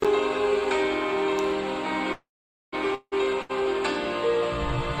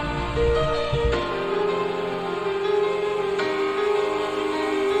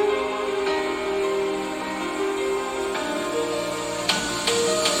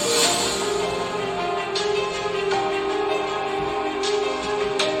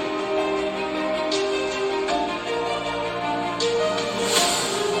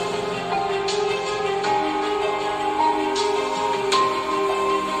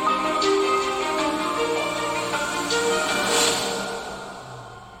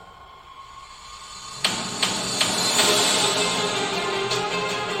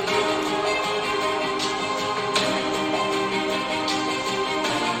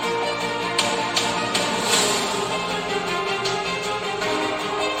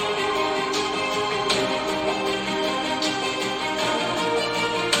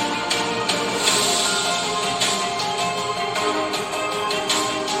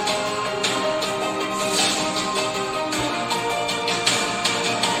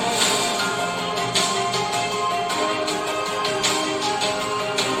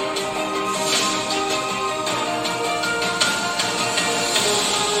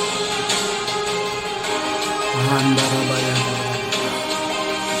Hallelujah.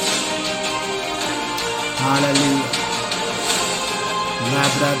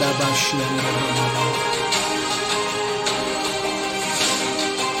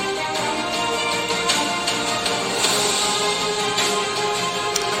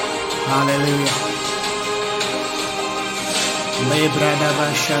 Hallelujah.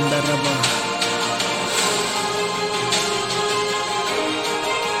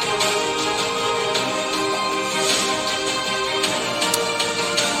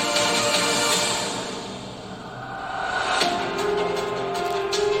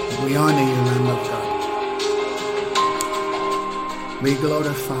 We honor you, Lamb of God. We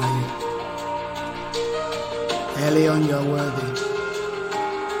glorify you. Elion, you're worthy.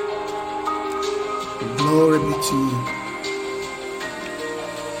 Glory be to you.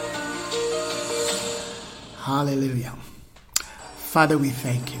 Hallelujah. Father, we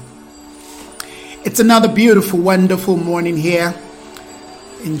thank you. It's another beautiful, wonderful morning here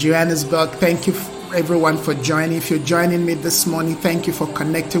in Johannesburg. Thank you everyone for joining. If you're joining me this morning, thank you for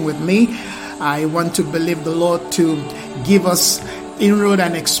connecting with me. I want to believe the Lord to give us inroad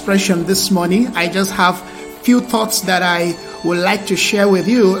and expression this morning. I just have few thoughts that I would like to share with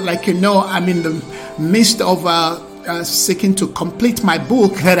you. Like you know, I'm in the midst of seeking to complete my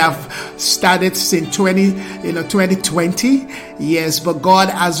book that I've started since 2020. Yes, but God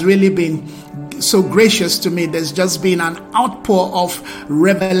has really been so gracious to me. There's just been an outpour of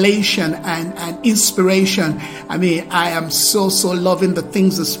revelation and inspiration. I mean, I am so loving the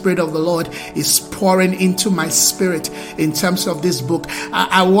things the Spirit of the Lord is pouring into my spirit in terms of this book.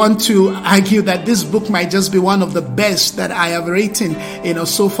 I want to argue that this book might just be one of the best that I have written,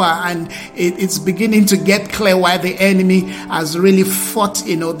 so far, and it's beginning to get clear why the enemy has really fought,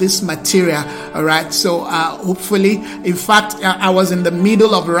 this material. All right, so hopefully, in fact, I was in the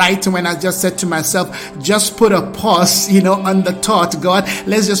middle of writing when I just said to myself, just put a pause, on the thought. God,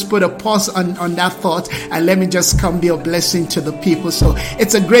 let's just put a pause on that thought, and let me just come be a blessing to the people. So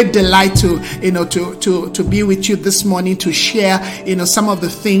it's a great delight to be with you this morning, to share, some of the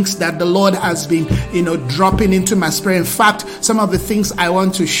things that the Lord has been, dropping into my spirit. In fact, some of the things I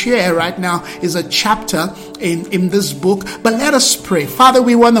want to share right now is a chapter in this book. But let us pray. Father,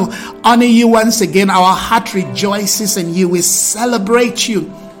 we want to honor you once again. Our heart rejoices in you. We celebrate you.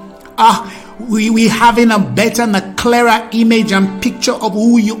 We having a better and a clearer image and picture of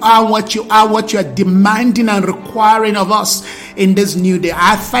who you are, what you are demanding and requiring of us in this new day.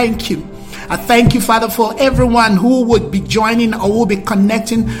 I thank you. I thank you, Father, for everyone who would be joining or will be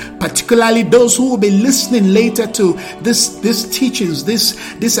connecting, particularly those who will be listening later to these teachings,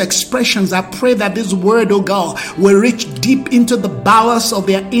 these expressions. I pray that this word, oh God, will reach deep into the bowels of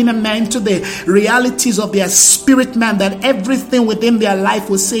their inner man, to the realities of their spirit man, that everything within their life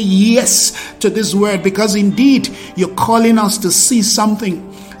will say yes to this word, because indeed you're calling us to see something,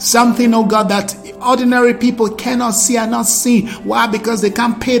 oh God, that ordinary people cannot see and not see. Why? Because they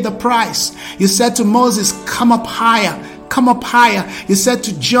can't pay the price. You said to Moses, come up higher. Come up higher. You said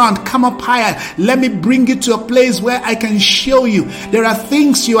to John, come up higher. Let me bring you to a place where I can show you. There are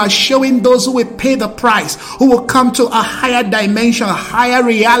things you are showing those who will pay the price, who will come to a higher dimension, a higher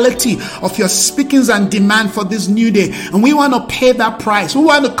reality of your speakings and demand for this new day. And we want to pay that price. We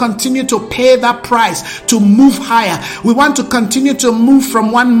want to continue to pay that price to move higher. We want to continue to move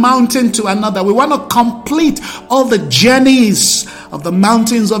from one mountain to another. We want to complete all the journeys of the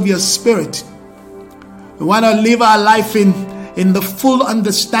mountains of your spirit. We want to live our life in the full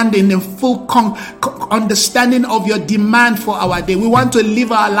understanding, the full understanding of your demand for our day. We want to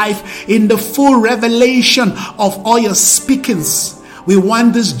live our life in the full revelation of all your speakings. We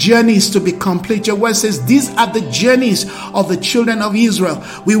want these journeys to be complete. Your word says these are the journeys of the children of Israel.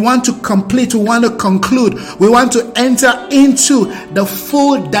 We want to complete. We want to conclude. We want to enter into the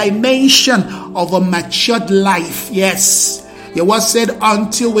full dimension of a matured life. Yes. Your word said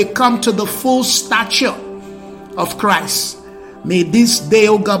until we come to the full stature of Christ. May this day,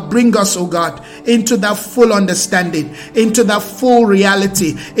 oh God, bring us, oh God, into that full understanding, into that full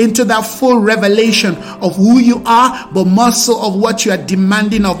reality, into that full revelation of who you are, but more so of what you are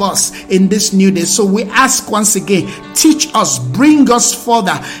demanding of us in this new day. So we ask once again, teach us, bring us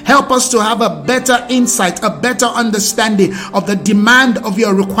further, help us to have a better insight, a better understanding of the demand of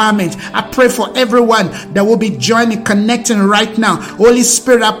your requirement. I pray for everyone that will be joining, connecting right now. Holy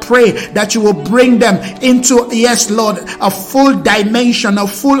Spirit, I pray that you will bring them into, yes, Lord, a full dimension, a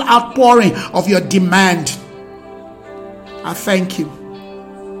full outpouring of your demand. I thank you.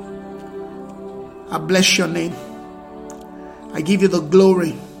 I bless your name. I give you the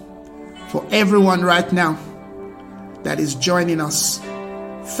glory for everyone right now that is joining us.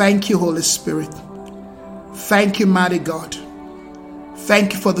 Thank you, Holy Spirit. Thank you, mighty God.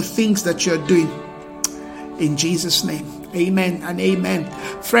 Thank you for the things that you're doing. In Jesus' name, amen and amen.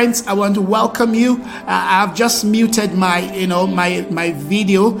 Friends, I want to welcome you. I've just muted my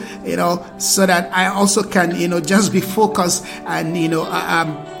video, so that I also can, just be focused and,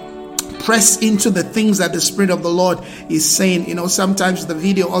 press into the things that the Spirit of the Lord is saying. Sometimes the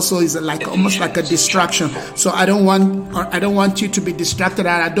video also is almost like a distraction. So I don't want you to be distracted,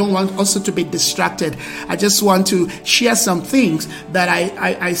 and I don't want also to be distracted. I just want to share some things that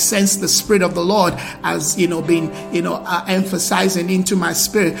I sense the Spirit of the Lord has been emphasizing into my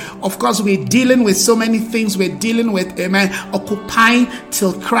spirit. Of course, we're dealing with so many things. We're dealing with, amen, occupying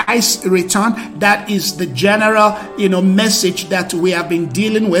till Christ return. That is the general message that we have been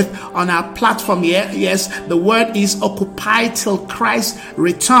dealing with on our platform here. Yes, the word is occupy till Christ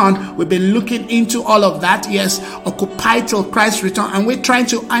return. We've been looking into all of that. Yes, occupy till Christ return, and we're trying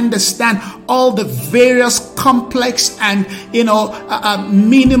to understand all the various complex and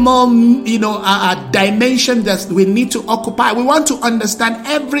minimal dimensions that we need to occupy. We want to understand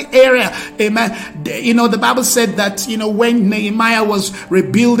every area. Amen. The Bible said that when Nehemiah was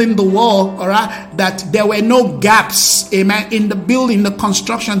rebuilding the wall, all right, that there were no gaps. Amen. In the building, the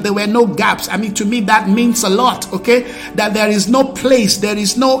construction, there were no gaps. I mean, to me, that means a lot. Okay, that there is no place, there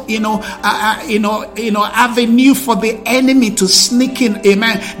is no avenue for the enemy to sneak in.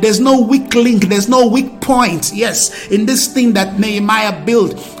 Amen. There's no weak link, there's no weak point. Yes, in this thing that Nehemiah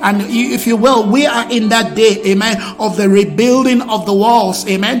built, and if you will, we are in that day, amen, of the rebuilding of the walls.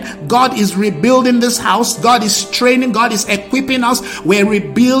 Amen. God is rebuilding this house. God is training. God is equipping us. We're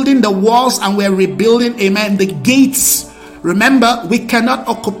rebuilding the walls, and we're rebuilding, amen, the gates. Remember, we cannot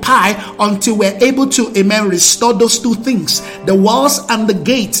occupy until we're able to, amen, restore those two things, the walls and the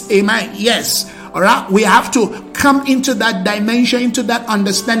gates. Amen. Yes. All right. We have to come into that dimension, into that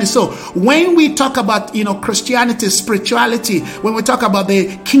understanding. So when we talk about, Christianity, spirituality, when we talk about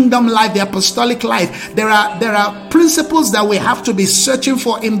the kingdom life, the apostolic life, there are principles that we have to be searching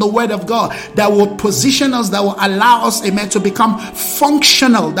for in the Word of God that will position us, that will allow us, amen, to become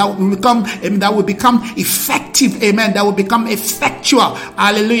functional, that will become effective, amen, that will become effectual.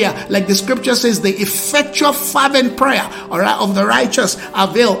 Hallelujah. Like the scripture says, the effectual fervent prayer, all right, of the righteous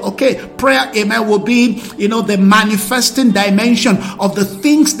avail. Okay, prayer, amen, will be, the manifesting dimension of the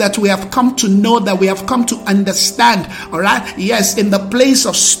things that we have come to know, that we have come to understand. All right. Yes, in the place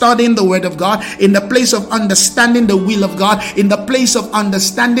of studying the Word of God, in the place of understanding the will of God, in the place of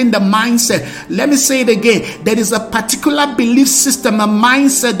understanding the mindset. Let me say it again. There is a particular belief system, a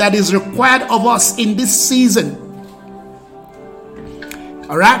mindset that is required of us in this season.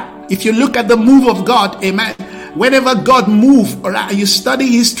 All right. If you look at the move of God, amen, whenever God moves, all right, you study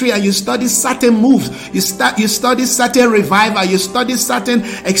history and you study certain moves, you study certain revival, you study certain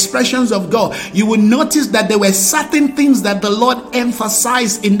expressions of God, you will notice that there were certain things that the Lord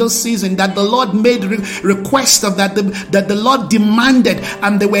emphasized in those seasons, that the Lord made request of, that the Lord demanded,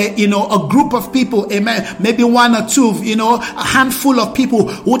 and there were, a group of people, amen, maybe one or two, a handful of people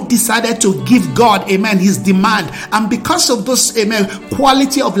who decided to give God, amen, his demand, and because of those, amen,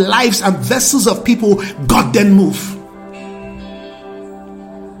 quality of lives and vessels of people, God then moved.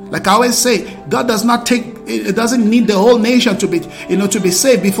 Like I always say, God doesn't need the whole nation to be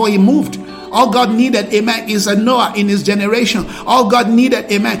saved before he moved. All God needed, amen, is a Noah in his generation. All God needed,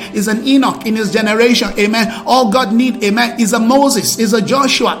 amen, is an Enoch in his generation. Amen. All God needs, amen, is a Moses, is a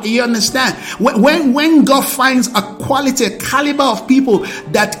Joshua. You understand? When God finds a quality, a caliber of people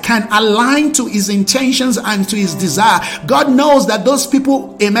that can align to his intentions and to his desire, God knows that those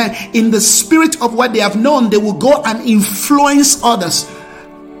people, amen, in the spirit of what they have known, they will go and influence others.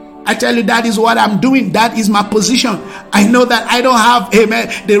 I tell you, that is what I'm doing. That is my position. I know that I don't have, amen,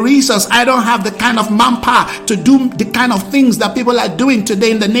 the resource. I don't have the kind of manpower to do the kind of things that people are doing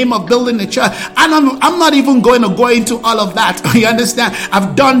today in the name of building the church. And I'm not even going to go into all of that. You understand?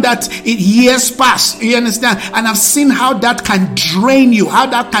 I've done that in years past. You understand? And I've seen how that can drain you, how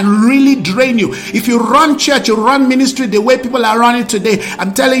that can really drain you. If you run church, you run ministry the way people are running today,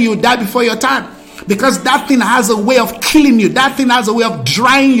 I'm telling you, die before your time. Because that thing has a way of killing you. That thing has a way of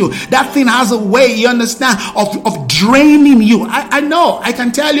drying you. That thing has a way, you understand, of draining you. I know. I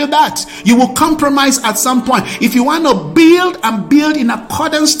can tell you that. You will compromise at some point. If you want to build and build in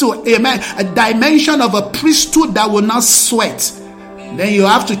accordance to, amen, a dimension of a priesthood that will not sweat, then you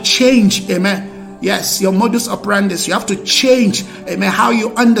have to change, amen, Yes, your modus operandi. You have to change, amen, how you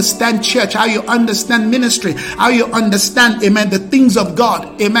understand church, how you understand ministry, how you understand, amen, the things of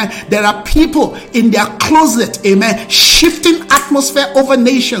God, amen. There are people in their closet, amen, shifting atmosphere over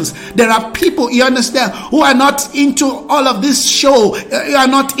nations. There are people, you understand, who are not into all of this show, you are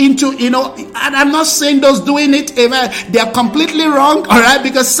not into, and I'm not saying those doing it, amen, they are completely wrong, all right,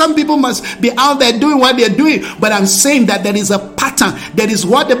 because some people must be out there doing what they're doing, but I'm saying that there is a pattern. There is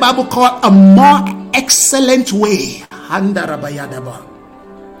what the Bible calls a more excellent way.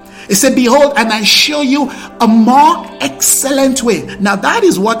 It said, behold, and I show you a more excellent way. Now that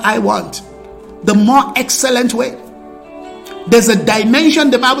is what I want. The more excellent way. There's a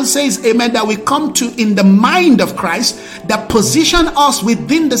dimension, the Bible says, amen, that we come to in the mind of Christ that position us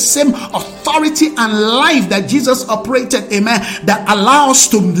within the same authority and life that Jesus operated, amen, that allows us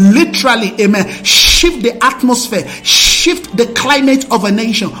to literally, amen, shift the atmosphere, shift the climate of a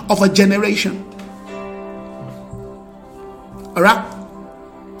nation, of a generation. All right?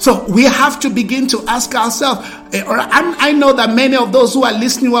 So we have to begin to ask ourselves, I know that many of those who are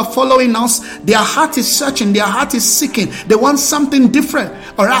listening, who are following us, their heart is searching, their heart is seeking. They want something different.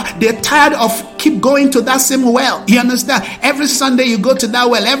 All right? They're tired of keep going to that same well. You understand? Every Sunday you go to that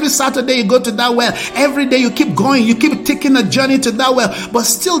well. Every Saturday you go to that well. Every day you keep going. You keep taking a journey to that well. But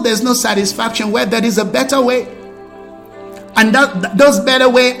still there's no satisfaction where there is a better way. And those better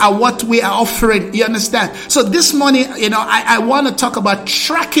way are what we are offering. You understand? So this morning, I want to talk about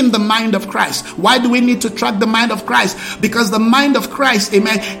tracking the mind of Christ. Why do we need to track the mind of Christ? Because the mind of Christ,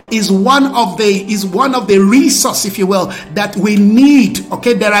 amen, is one of the resources, if you will, that we need.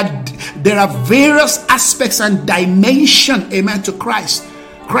 Okay, there are various aspects and dimension, amen, to Christ.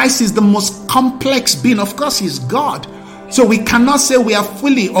 Christ is the most complex being. Of course, he's God. So we cannot say we are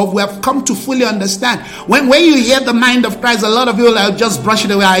fully, or we have come to fully understand. When you hear the mind of Christ, a lot of people will just brush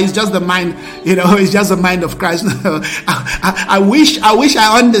it away. It's just the mind, it's just the mind of Christ. I wish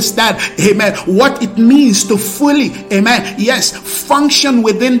I understand, amen, what it means to fully, amen, yes, function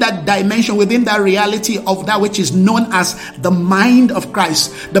within that dimension, within that reality of that which is known as the mind of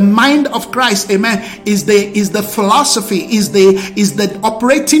Christ. The mind of Christ, amen, is the philosophy, is the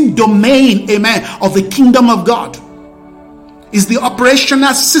operating domain, amen, of the kingdom of God. Is the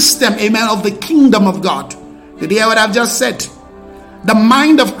operational system, amen, of the kingdom of God. Did you hear what I've just said? The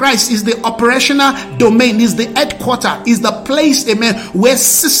mind of Christ is the operational domain, is the headquarter, is the place, amen, where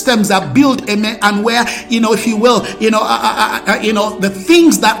systems are built, amen, and where, if you will, the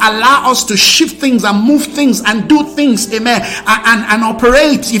things that allow us to shift things and move things and do things, amen, and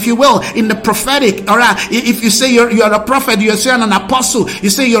operate, if you will, in the prophetic. All right, if you say you're a prophet, you're saying an apostle, you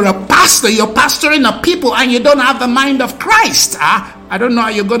say you're a pastor, you're pastoring a people, and you don't have the mind of Christ. I don't know how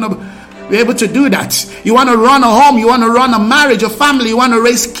you're going to be able to do that. You want to run a home, you want to run a marriage, a family, you want to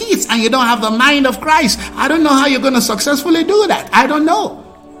raise kids, and you don't have the mind of Christ. I don't know how you're going to successfully do that. I don't know.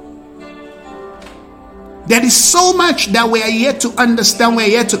 There is so much that we are yet to understand, we are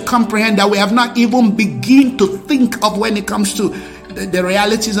yet to comprehend, that we have not even begun to think of when it comes to the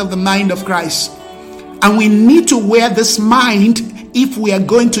realities of the mind of Christ. And we need to wear this mind if we are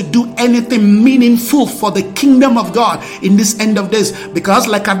going to do anything meaningful for the kingdom of God in this end of days. Because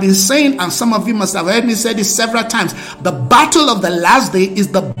like I've been saying, and some of you must have heard me say this several times, the battle of the last day is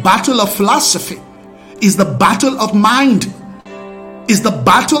the battle of philosophy, is the battle of mind, is the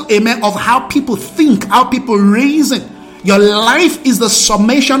battle, amen, of how people think, how people reason. Your life is the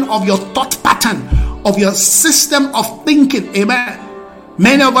summation of your thought pattern, of your system of thinking, amen.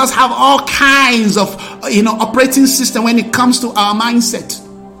 Many of us have all kinds of, operating system when it comes to our mindset.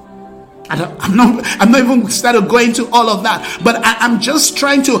 I'm not even started going to all of that, but I'm just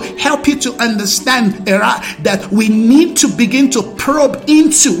trying to help you to understand that we need to begin to probe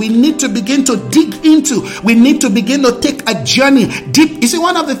into, we need to begin to dig into, we need to begin to take a journey deep. You see,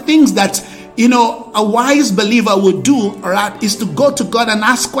 one of the things that a wise believer would do, all right, is to go to God and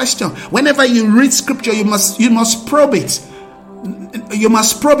ask questions. Whenever you read scripture, you must probe it. You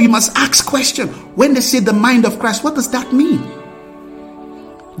must probe, you must ask questions. When they say the mind of Christ, what does that mean?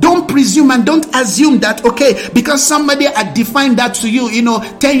 Don't presume and don't assume that, okay, because somebody had defined that to you,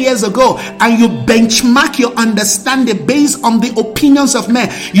 10 years ago, and you benchmark your understanding based on the opinions of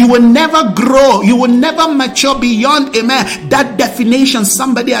men. You will never grow, you will never mature beyond, amen, that definition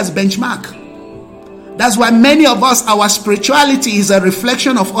somebody has benchmarked. That's why many of us, our spirituality is a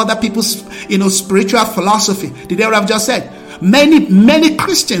reflection of other people's, spiritual philosophy. Did you hear what I've just said? Many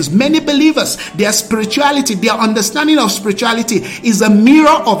Christians, many believers, their spirituality, their understanding of spirituality is a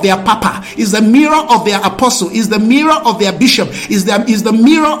mirror of their papa, is a mirror of their apostle, is the mirror of their bishop, is the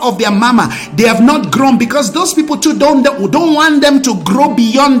mirror of their mama. They have not grown because those people too don't want them to grow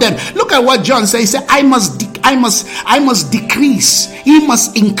beyond them. Look at what John says. He said, I must decrease, he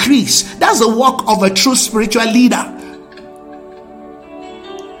must increase. That's the work of a true spiritual leader.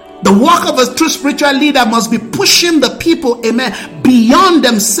 The work of a true spiritual leader must be pushing the people, amen, beyond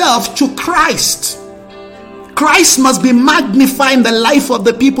themselves to Christ. Christ must be magnifying the life of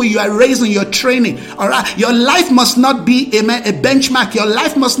the people you are raising, you're training. All right, your life must not be, amen, a benchmark. Your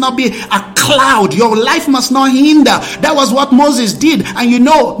life must not be a cloud. Your life must not hinder. That was what Moses did, and you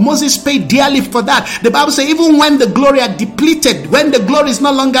know Moses paid dearly for that. The Bible says even when the glory had depleted, when the glory is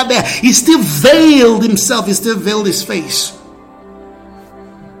no longer there, he still veiled himself. He still veiled his face.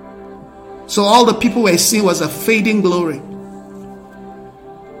 So all the people were seeing was a fading glory.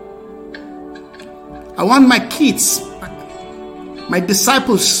 I want my kids, my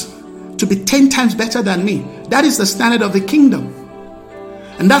disciples, to be 10 times better than me. That is the standard of the kingdom.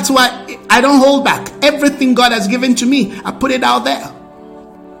 And that's why I don't hold back. Everything God has given to me, I put it out there.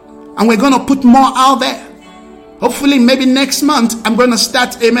 And we're going to put more out there. Hopefully, maybe next month, I'm going to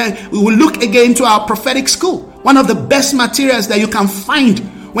start, amen. We will look again into our prophetic school. One of the best materials that you can find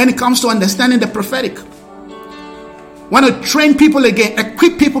when it comes to understanding the prophetic. Want to train people again,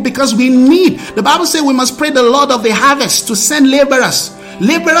 equip people, because we need, the Bible says we must pray the Lord of the harvest to send laborers.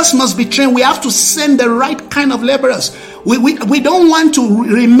 Laborers must be trained. We have to send the right kind of laborers. We don't want to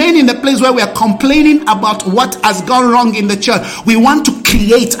remain in the place where we are complaining about what has gone wrong in the church. We want to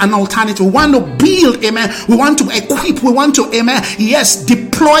create an alternative. We want to build, amen. We want to equip. We want to, amen, yes,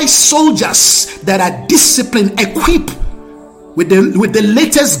 deploy soldiers that are disciplined, equipped with the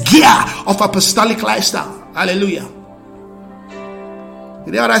latest gear of apostolic lifestyle. Hallelujah.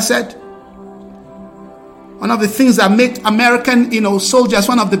 You know what I said? One of the things that make American, soldiers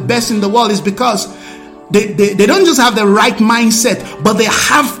one of the best in the world is because they don't just have the right mindset, but they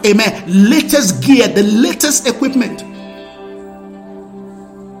have, amen, latest gear, the latest equipment.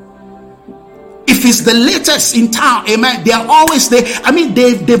 If it's the latest in town, amen, they are always there. I mean,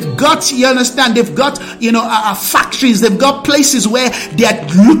 they've got, you understand, they've got, factories, they've got places where they are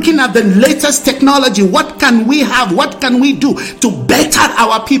looking at the latest technology. What can we have? What can we do to better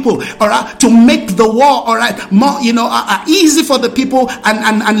our people, all right, to make the war, all right, more, easy for the people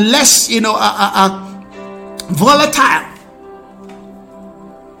and less, volatile.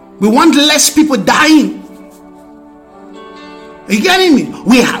 We want less people dying. Are you getting me?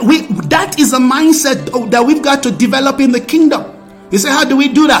 That is a mindset that we've got to develop in the kingdom. You say, how do we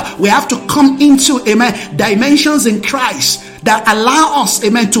do that? We have to come into, amen, dimensions in Christ that allow us,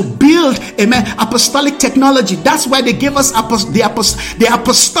 amen, to build, amen, apostolic technology. That's why they gave us the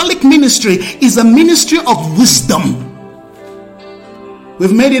apostolic ministry is a ministry of wisdom.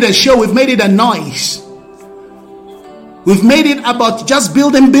 We've made it a show. We've made it a noise. We've made it about just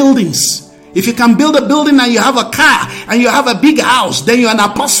building buildings. If you can build a building and you have a car and you have a big house, then you're an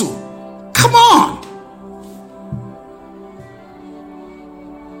apostle. Come on.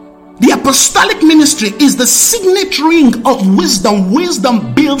 The apostolic ministry is the signet ring of wisdom.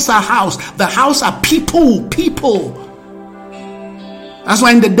 Wisdom builds a house. The house are people. That's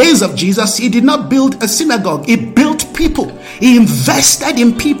why in the days of Jesus, he did not build a synagogue. He built people. He invested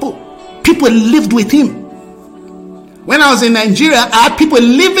in people. People lived with him. When I was in Nigeria, I had people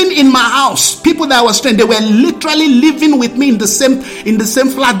living in my house. People that were strange. They were literally living with me in the same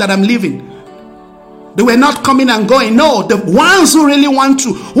flat that I'm living. They were not coming and going. No, the ones who really want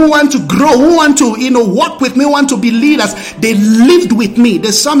to grow, who want to, work with me, want to be leaders, they lived with me.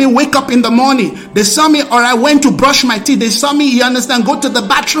 They saw me wake up in the morning. They saw me, or I went to brush my teeth. They saw me, you understand, go to the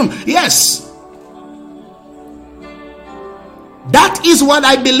bathroom. Yes. That is what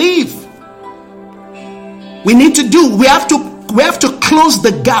I believe we need to do. We have to close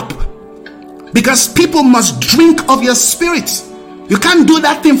the gap, because people must drink of your spirit. You can't do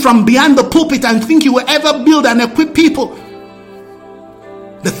that thing from behind the pulpit and think you will ever build and equip people.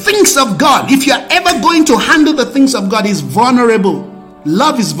 The things of God, if you are ever going to handle the things of God, is vulnerable.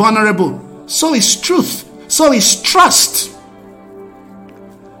 Love is vulnerable. So is truth. So is trust.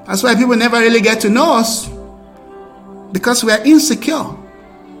 That's why people never really get to know us, because we are insecure.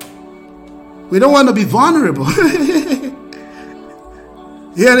 We don't want to be vulnerable.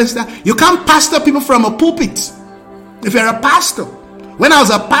 You understand? You can't pastor people from a pulpit. If you're a pastor. When I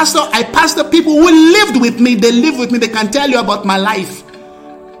was a pastor, I pastored people who lived with me. They live with me. They can tell you about my life.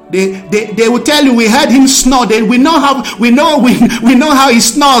 They will tell you, we heard him snore. We know how he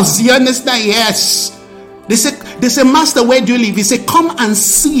snores. You understand? Yes. They say They say, Master, where do you live? He said, come and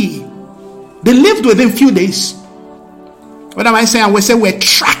see. They lived within a few days. What am I saying? We say we're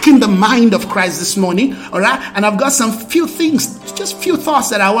tracking the mind of Christ this morning. All right. And I've got some few things, just few thoughts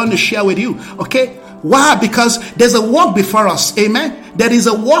that I want to share with you. Okay. Why? Because there's a work before us. Amen. There is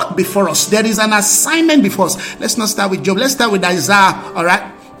a work before us. There is an assignment before us. Let's not start with Job. Let's start with Isaiah. All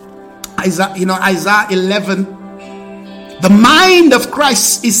right. Isaiah 11. The mind of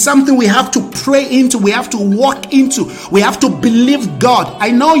Christ is something we have to pray into. We have to walk into. We have to believe God.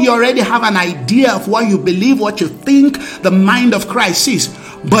 I know you already have an idea of what you believe, what you think the mind of Christ is.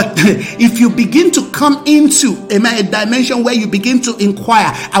 But if you begin to come into a dimension where you begin to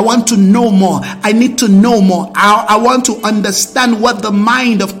inquire, I want to know more. I need to know more. I want to understand what the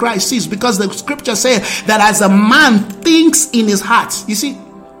mind of Christ is, because the scripture says that as a man thinks in his heart, you see,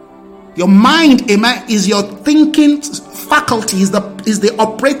 your mind, amen, is your thinking faculty, is the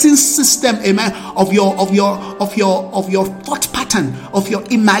operating system, amen, of your thought pattern, of your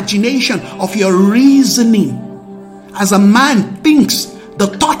imagination, of your reasoning. As a man thinks, the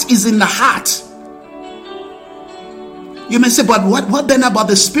thought is in the heart. You may say, but what then about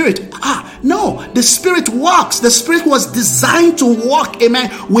the spirit? No, the spirit works. The spirit was designed to work,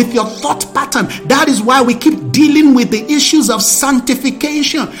 amen, with your thought pattern. That is why we keep dealing with the issues of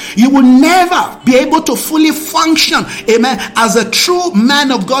sanctification. You will never be able to fully function, amen, as a true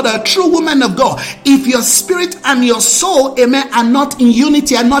man of God or a true woman of God if your spirit and your soul, amen, are not in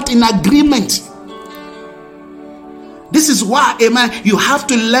unity, are not in agreement. This is why, amen, you have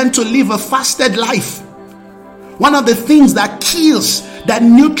to learn to live a fasted life. One of the things that kills, that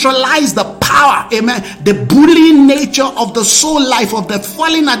neutralize the power, amen, the bullying nature of the soul life, of the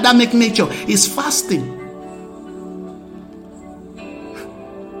fallen Adamic nature, is fasting.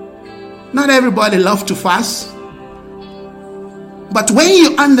 Not everybody loves to fast. But when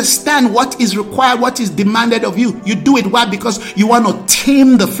you understand what is required, what is demanded of you, you do it. Why? Because you want to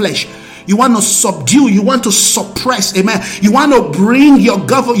tame the flesh. You want to subdue, you want to suppress, amen. You want to bring your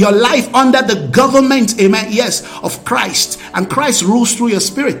life under the government, amen, yes, of Christ. And Christ rules through your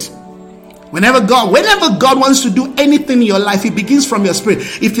spirit. Whenever God wants to do anything in your life, it begins from your spirit.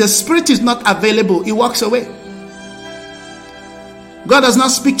 If your spirit is not available, it walks away. God does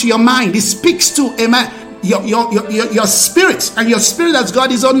not speak to your mind. He speaks to, amen, your spirit. And your spirit has got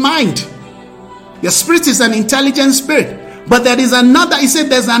his own mind. Your spirit is an intelligent spirit. But there is another, he said,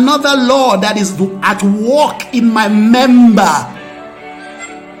 there's another law that is at work in my member.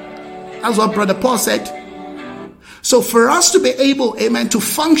 That's what Brother Paul said. So for us to be able, amen, to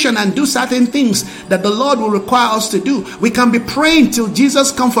function and do certain things that the Lord will require us to do, we can be praying till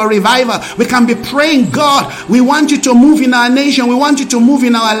Jesus comes for revival. We can be praying, God, we want you to move in our nation. We want you to move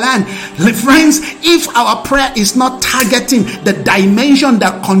in our land. Friends, if our prayer is not targeting the dimension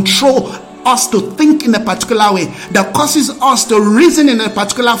that control us to think in a particular way, that causes us to reason in a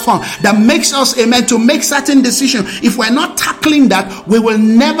particular form, that makes us, amen, to make certain decisions, if we're not tackling that, we will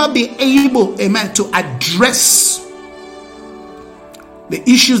never be able, amen, to address the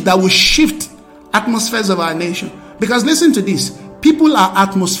issues that will shift atmospheres of our nation. Because listen to this, people are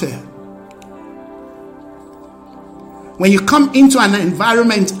atmosphere. When you come into an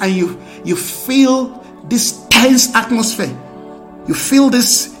environment and you feel this tense atmosphere, you feel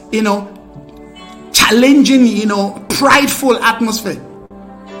this, challenging, prideful atmosphere,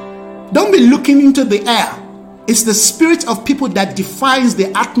 don't be looking into the air. It's the spirit of people that defines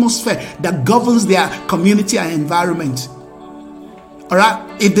the atmosphere that governs their community and environment. All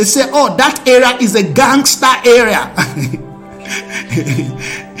right. If they say, oh, that area is a gangster area,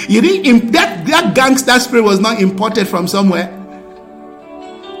 you think that gangster spirit was not imported from somewhere.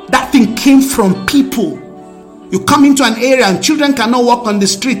 That thing came from people. You come into an area and children cannot walk on the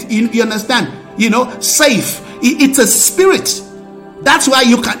street. You understand? Safe. It's a spirit. That's why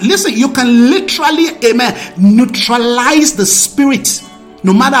you can literally, amen, neutralize the spirit.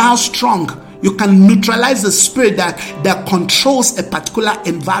 No matter how strong, you can neutralize the spirit that controls a particular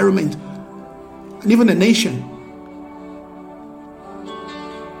environment and even a nation.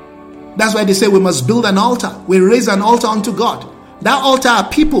 That's why they say we must build an altar. We raise an altar unto God. That altar are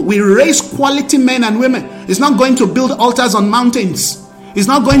people. We raise quality men and women. It's not going to build altars on mountains. It's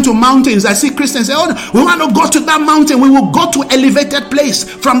not going to mountains. I see Christians say, oh, we want to go to that mountain. We will go to elevated place.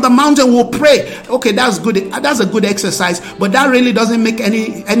 From the mountain, we'll pray. Okay, that's good. That's a good exercise. But that really doesn't make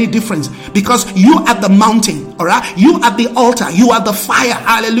any difference. Because you are the mountain, all right? You are the altar. You are the fire.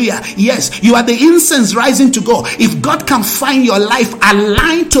 Hallelujah. Yes, you are the incense rising to God. If God can find your life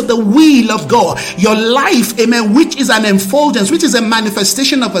aligned to the will of God, your life, amen, which is an effulgence, which is a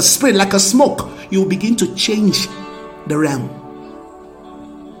manifestation of a spirit, like a smoke, you will begin to change the realm.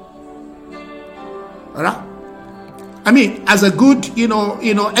 Alright? I mean, as a good,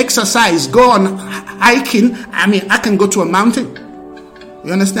 exercise, go on hiking. I mean, I can go to a mountain.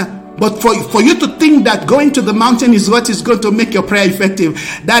 You understand? But for you to think that going to the mountain is what is going to make your prayer effective,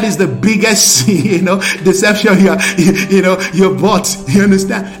 that is the biggest, deception you're bought. You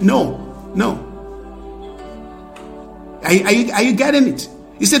understand? No. Are you getting it?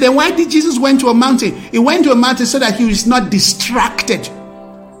 You said, then why did Jesus went to a mountain? He went to a mountain so that he is not distracted.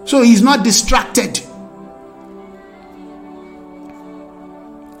 So he's not distracted.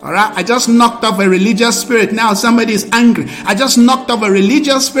 All right, I just knocked off a religious spirit. Now somebody is angry. I just knocked off a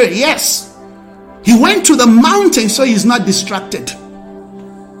religious spirit. Yes. He went to the mountain so he's not distracted.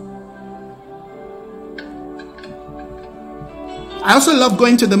 I also love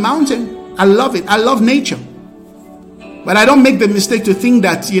going to the mountain. I love it. I love nature. But I don't make the mistake to think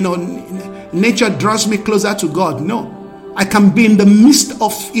that, nature draws me closer to God. No. I can be in the midst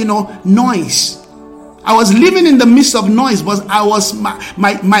of, noise. I was living in the midst of noise, but I was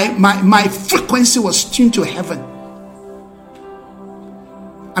my frequency was tuned to heaven.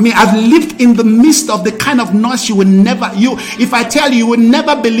 I mean, I've lived in the midst of the kind of noise if I tell you, you will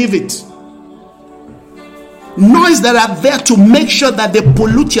never believe it. Noise that are there to make sure that they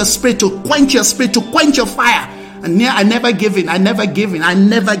pollute your spirit, to quench your spirit, to quench your fire. And yeah, I never give in.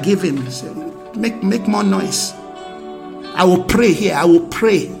 So make more noise. I will pray here. I will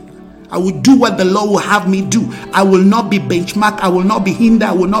pray. I will do what the Lord will have me do. I will not be benchmarked. I will not be hindered.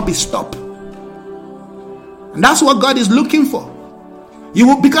 I will not be stopped. And that's what God is looking for.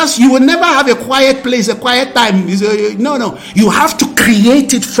 Because you will never have a quiet place, a quiet time. No. You have to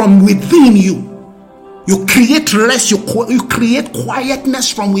create it from within you. You create rest. You create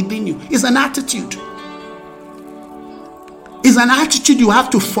quietness from within you. It's an attitude. It's an attitude you have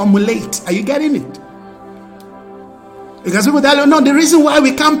to formulate. Are you getting it? Because people tell you, no, the reason why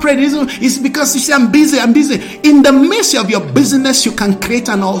we can't pray is because you say, I'm busy. In the midst of your business, you can create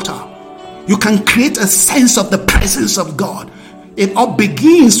an altar. You can create a sense of the presence of God. It all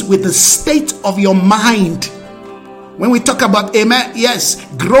begins with the state of your mind. When we talk about, amen, yes,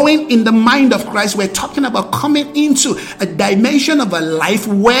 growing in the mind of Christ, we're talking about coming into a dimension of a life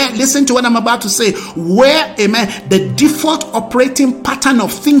where, listen to what I'm about to say, where, amen, the default operating pattern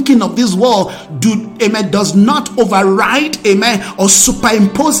of thinking of this world does not override, amen, or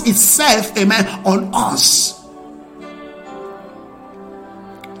superimpose itself, amen, on us.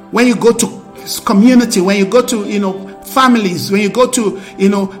 When you go to community, when you go to, families, when you go to,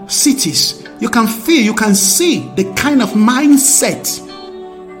 cities, you can feel, you can see the kind of mindset.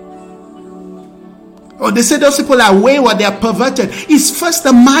 Or they say those people are wayward, they are perverted. It's first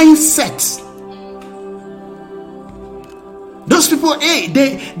the mindset. Those people,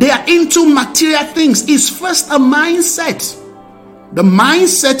 they are into material things. It's first a mindset. The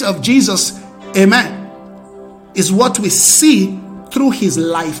mindset of Jesus, amen, is what we see through his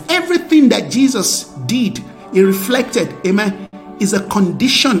life. Everything that Jesus did, he reflected, amen, is a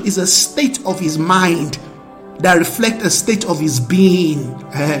condition, is a state of his mind that reflects a state of his being.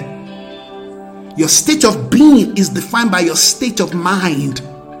 Your state of being is defined by your state of mind.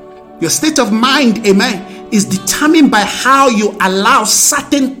 Your state of mind, amen, is determined by how you allow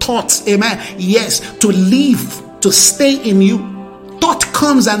certain thoughts, amen, yes, to live, to stay in you. Thought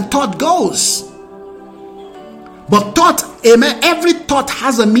comes and thought goes. But thought, amen, every thought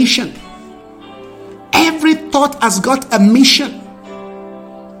has a mission. Every thought has got a mission.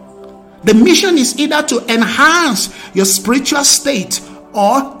 The mission is either to enhance your spiritual state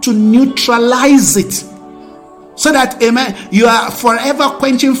or to neutralize it. So that, amen, you are forever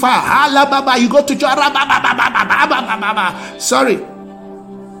quenching fire. You go to church. Sorry.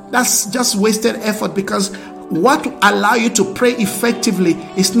 That's just wasted effort, because what allow you to pray effectively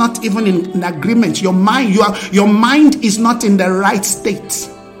is not even in agreement. Your mind is not in the right state.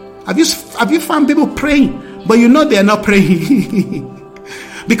 Have you found people praying, but they are not praying?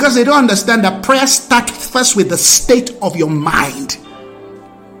 Because they don't understand that prayer starts first with the state of your mind.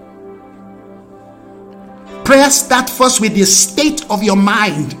 Prayer starts first with the state of your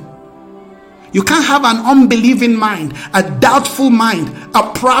mind. You can't have an unbelieving mind, a doubtful mind, a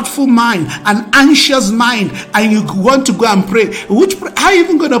proudful mind, an anxious mind, and you want to go and pray. How are you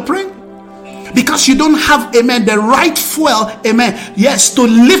even going to pray? Because you don't have, amen, the right fuel, amen, yes, to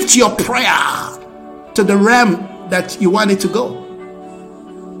lift your prayer to the realm that you want it to go.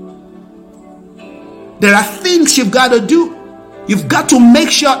 There are things you've got to do. You've got to make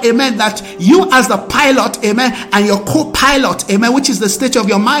sure, amen, that you as the pilot, amen, and your co-pilot, amen, which is the state of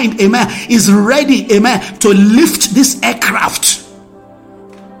your mind, amen, is ready, amen, to lift this aircraft.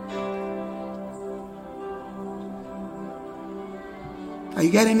 Are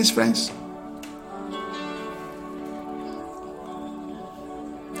you getting this, friends?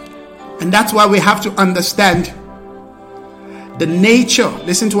 And that's why we have to understand the nature.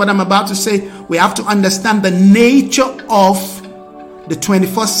 Listen to what I'm about to say. We have to understand the nature of the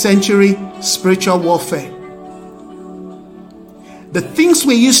 21st century spiritual warfare. The things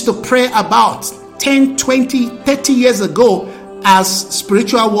we used to pray about 10, 20, 30 years ago as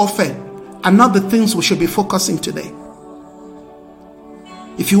spiritual warfare are not the things we should be focusing today.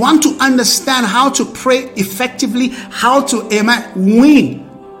 If you want to understand how to pray effectively, how to win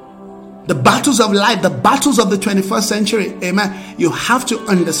the battles of life, the battles of the 21st century, you have to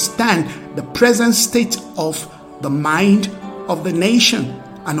understand the present state of the mind of the nation.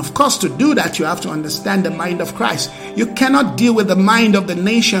 And of course, to do that, you have to understand the mind of Christ. You cannot deal with the mind of the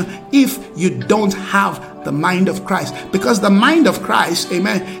nation if you don't have the mind of Christ. Because the mind of Christ,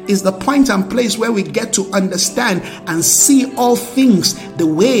 is the point and place where we get to understand and see all things the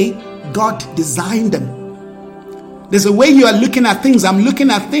way God designed them. There's a way you are looking at things. I'm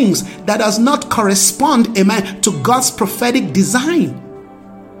looking at things that does not correspond, to God's prophetic design.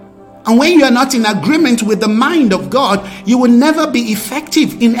 And when you are not in agreement with the mind of God, you will never be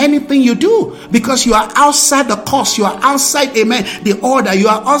effective in anything you do, because you are outside the course. You are outside, the order. You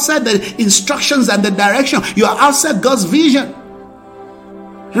are outside the instructions and the direction. You are outside God's vision.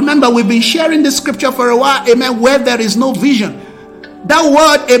 Remember, we've been sharing the scripture for a while, where there is no vision. That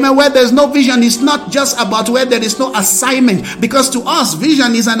word, where there's no vision, is not just about where there is no assignment. Because to us,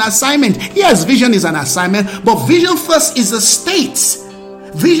 vision is an assignment. Yes, vision is an assignment, but vision first is a state.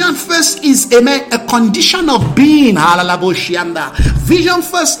 Vision first is, a condition of being. Vision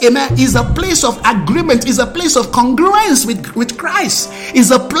first, is a place of agreement, is a place of congruence with Christ,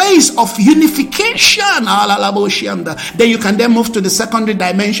 is a place of unification. Then you can then move to the secondary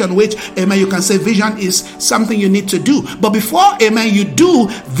dimension, which, you can say vision is something you need to do. But before, you do,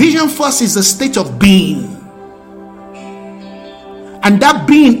 vision first is a state of being. And that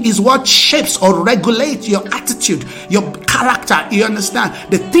being is what shapes or regulates your attitude, your character. You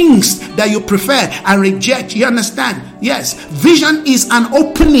understand? The things that you prefer and reject. You understand? Yes. Vision is an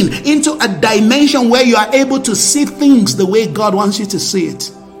opening into a dimension where you are able to see things the way God wants you to see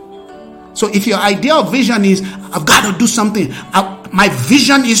it. So if your idea of vision is, I've got to do something. My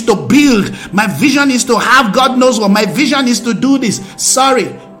vision is to build. My vision is to have God knows what. My vision is to do this.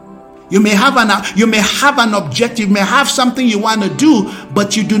 Sorry. You may have an objective, you may have something you want to do,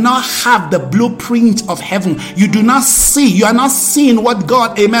 but you do not have the blueprint of heaven. You are not seeing what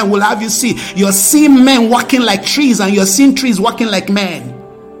God, will have you see. You're seeing men walking like trees, and you're seeing trees walking like men.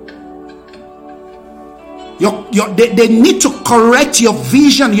 They need to correct your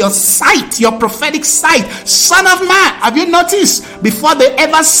vision, your sight, your prophetic sight. Son of man, have you noticed? Before they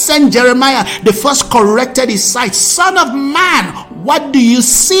ever sent Jeremiah, they first corrected his sight. Son of man, what do you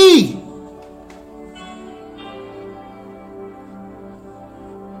see?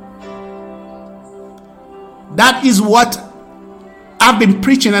 That is what I've been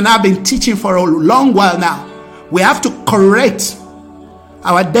preaching and I've been teaching for a long while now. We have to correct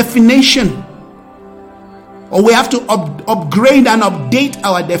our definition, or we have to upgrade and update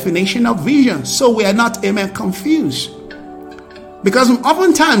our definition of vision, so we are not, confused. Because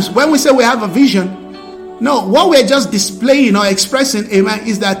oftentimes when we say we have a vision, no, what we're just displaying or expressing,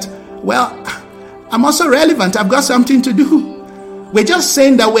 is that, well, I'm also relevant. I've got something to do. We're just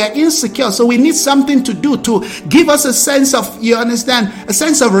saying that we're insecure, so we need something to do to give us a sense of, you understand, a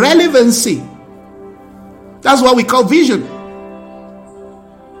sense of relevancy. That's what we call vision.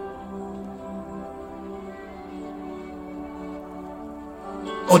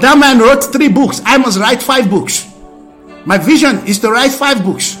 Oh, that man wrote 3 books. I must write 5 books. My vision is to write 5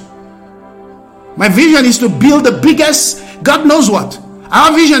 books. My vision is to build the biggest, God knows what.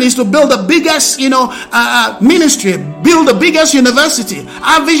 Our vision is to build the biggest, ministry, build the biggest university.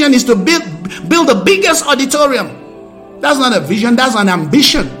 Our vision is to build the biggest auditorium. That's not a vision, that's an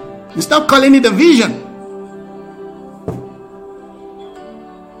ambition. You stop calling it a vision.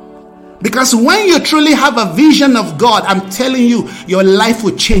 Because when you truly have a vision of God, I'm telling you, your life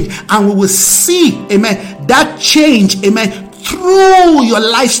will change. And we will see, that change, through your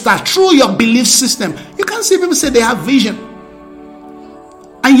lifestyle, through your belief system. You can see people say they have vision.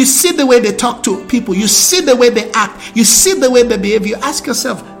 And you see the way they talk to people. You see the way they act. You see the way they behave. You ask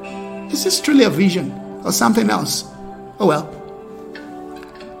yourself, is this truly a vision or something else? Oh well.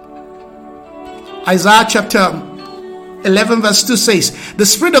 Isaiah chapter 11 verse 2 says, the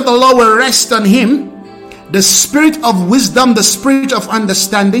Spirit of the Lord will rest on him, the Spirit of wisdom, the Spirit of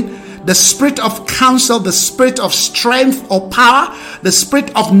understanding, the Spirit of counsel, the Spirit of strength or power, the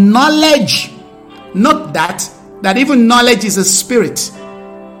Spirit of knowledge. Note that even knowledge is a spirit.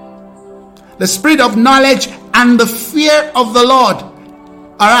 The Spirit of knowledge and the fear of the Lord.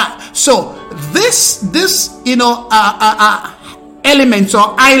 All right. So this elements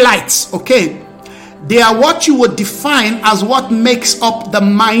or highlights, okay, they are what you would define as what makes up the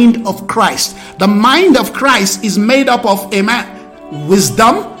mind of Christ. The mind of Christ is made up of, amen,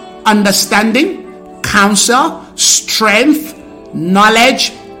 wisdom, understanding, counsel, strength,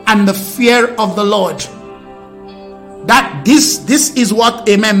 knowledge, and the fear of the Lord. That this is what,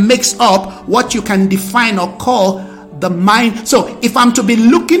 amen, makes up what you can define or call the mind. So if I'm to be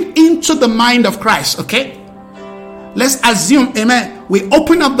looking into the mind of Christ, okay, let's assume, amen, we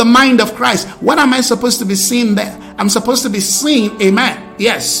open up the mind of Christ. What am I supposed to be seeing there? I'm supposed to be seeing, amen,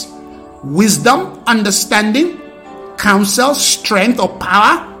 yes, wisdom, understanding, counsel, strength or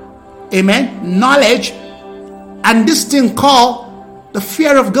power, amen, knowledge, and this thing called the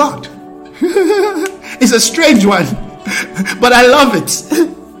fear of God. It's a strange one, but I love it.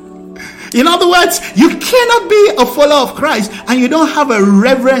 In other words, you cannot be a follower of Christ and you don't have a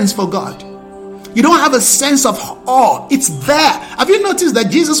reverence for God. You don't have a sense of awe. It's there. Have you noticed that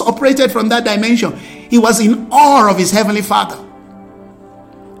Jesus operated from that dimension? He was in awe of his heavenly Father.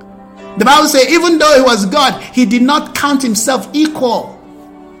 The Bible says, even though he was God, he did not count himself equal.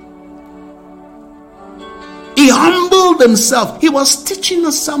 He humbled himself. He was teaching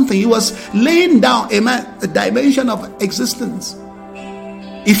us something. He was laying down, amen, a dimension of existence.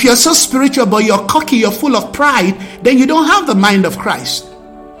 If you're so spiritual but you're cocky, you're full of pride, then you don't have the mind of Christ.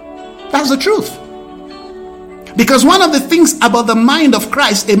 That's the truth. Because one of the things about the mind of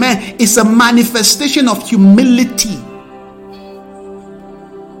Christ, amen, is a manifestation of humility.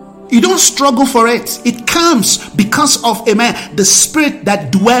 You don't struggle for it. It comes because of, amen, the spirit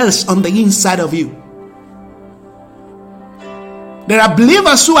that dwells on the inside of you. There are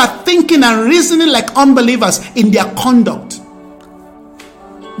believers who are thinking and reasoning like unbelievers in their conduct.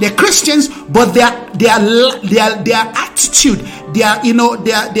 They're Christians, but their attitude,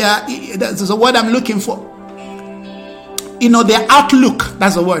 that's the word I'm looking for. Their outlook,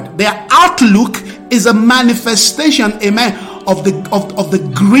 that's the word. Their outlook is a manifestation, amen, of the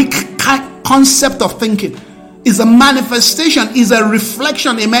Greek concept of thinking. Is a manifestation, is a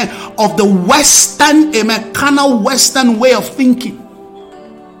reflection, amen, of the Western, amen, carnal Western way of thinking.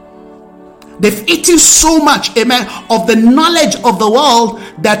 They've eaten so much, amen, of the knowledge of the world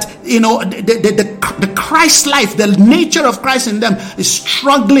that, the Christ life, the nature of Christ in them is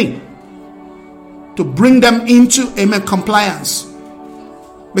struggling to bring them into, amen, compliance.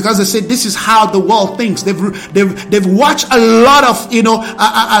 Because they say this is how the world thinks. They've watched a lot of,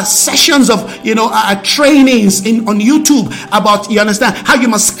 sessions of, trainings on YouTube about, you understand, how you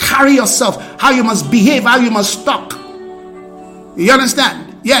must carry yourself, how you must behave, how you must talk. You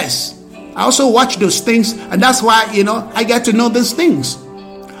understand? Yes. I also watch those things, and that's why, I get to know these things.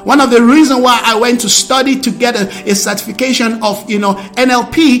 One of the reasons why I went to study to get a certification of,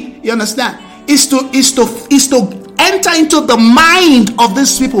 NLP, you understand, is to enter into the mind of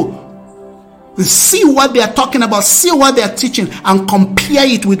these people, see what they are talking about, see what they are teaching, and compare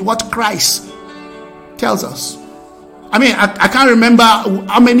it with what Christ tells us. I mean, I can't remember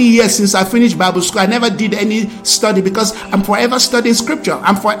how many years since I finished Bible school. I never did any study because I'm forever studying scripture.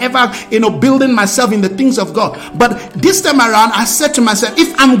 I'm forever, building myself in the things of God. But this time around, I said to myself,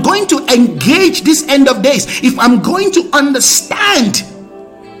 if I'm going to engage this end of days, if I'm going to understand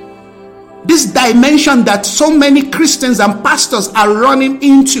this dimension that so many Christians and pastors are running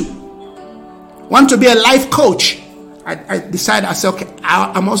into, want to be a life coach, I decided, I said, okay,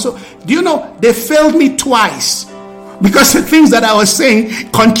 I'm also, they failed me twice. Because the things that I was saying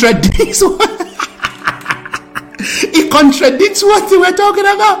contradicts it contradicts what they were talking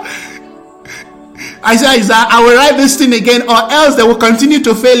about. I said, I will write this thing again, or else they will continue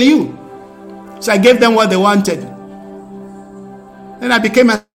to fail you. So I gave them what they wanted. Then I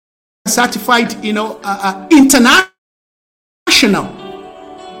became a certified, international,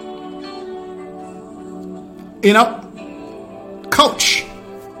 coach.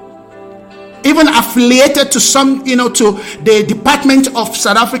 Even affiliated to some, to the Department of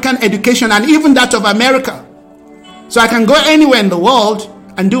South African Education and even that of America. So I can go anywhere in the world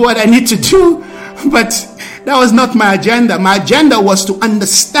and do what I need to do. But that was not my agenda. My agenda was to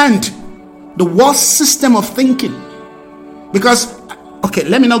understand the world system of thinking. Because, okay,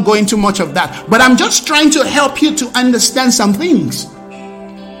 let me not go into much of that. But I'm just trying to help you to understand some things.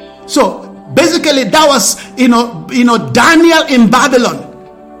 So basically that was, Daniel in Babylon.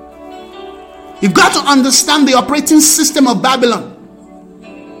 You've got to understand the operating system of Babylon.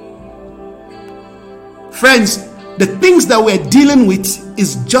 Friends, the things that we're dealing with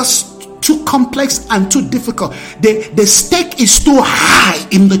is just too complex and too difficult. The stake is too high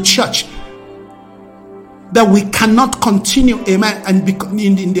in the church. that we cannot continue, amen, and be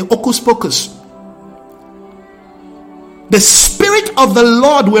in the hocus pocus. The Spirit of the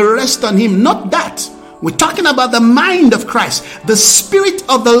Lord will rest on him. Not that. We're talking about the mind of Christ. The Spirit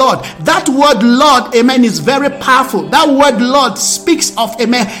of the Lord. That word Lord, amen, is very powerful. That word Lord speaks of,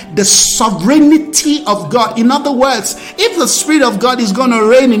 amen, the sovereignty of God. In other words, if the Spirit of God is going to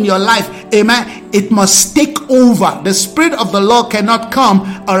reign in your life, amen, it must take over. The Spirit of the Lord cannot come,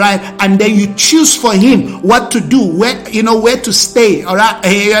 all right, and then you choose for him what to do, where to stay, all right.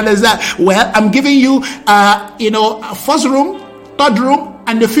 You understand? Well, I'm giving you, first room, third room,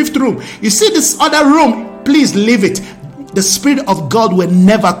 and the fifth room. You see this other room, please leave it. The Spirit of God will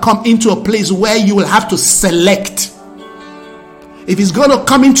never come into a place where you will have to select. If he's going to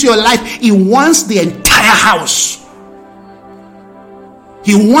come into your life, he wants the entire house.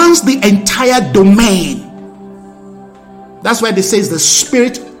 He wants the entire domain. That's why they say it's the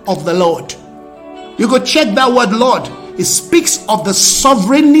Spirit of the Lord. You go check that word Lord. It speaks of the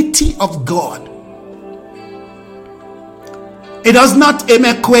sovereignty of God. It does not,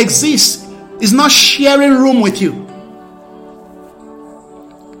 amen, coexist. It's not sharing room with you.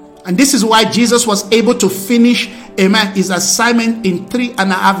 And this is why Jesus was able to finish, amen, his assignment in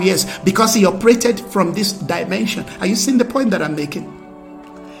 3.5 years, because he operated from this dimension. Are you seeing the point that I'm making?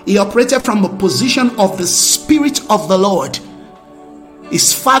 He operated from a position of the Spirit of the Lord.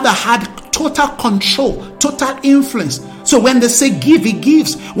 His Father had total control, total influence. So when they say give, he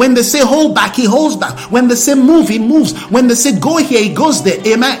gives. When they say hold back, he holds back. When they say move, he moves. When they say go here, he goes there.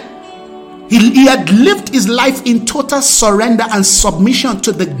 Amen. He had lived his life in total surrender and submission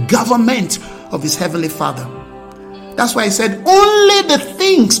to the government of his heavenly Father. That's why he said, only the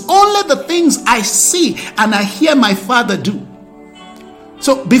things I see and I hear my Father do.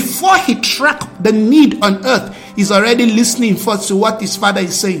 So before he tracked the need on earth, he's already listening first to what his Father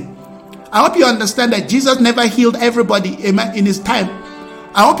is saying. I hope you understand that Jesus never healed everybody, amen, in his time.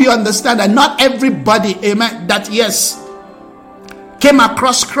 I hope you understand that not everybody, amen, that yes, came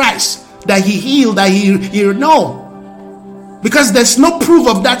across Christ, that he healed, that he no. Because there's no proof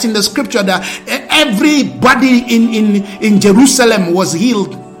of that in the scripture that everybody in Jerusalem was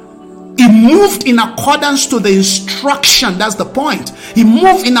healed. He moved in accordance to the instruction. That's the point. He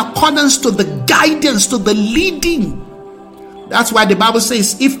moved in accordance to the guidance, to the leading. That's why the Bible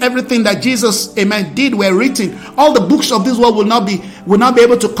says, if everything that Jesus, amen, did were written, all the books of this world will not be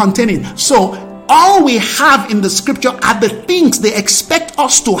able to contain it. So all we have in the scripture are the things they expect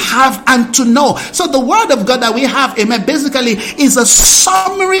us to have and to know. So the word of God that we have, amen, basically is a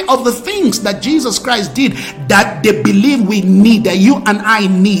summary of the things that Jesus Christ did that they believe we need, that you and I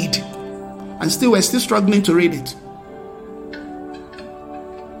need. And we're still struggling to read it.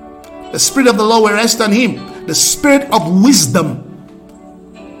 The Spirit of the Lord will rest on him. The Spirit of wisdom.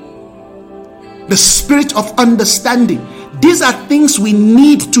 The Spirit of understanding. These are things we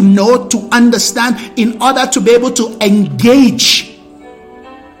need to know, to understand in order to be able to engage.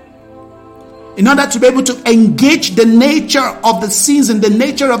 In order to be able to engage the nature of the season, the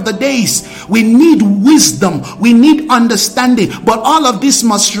nature of the days, we need wisdom, we need understanding. But all of this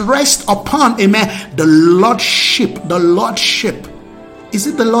must rest upon, amen, the Lordship. The Lordship. Is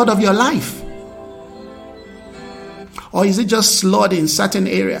it the Lord of your life? Or is it just Lord in certain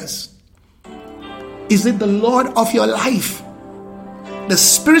areas? Is it the Lord of your life? The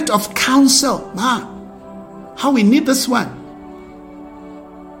Spirit of counsel. How we need this one.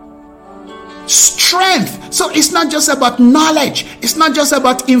 Strength. So it's not just about knowledge. It's not just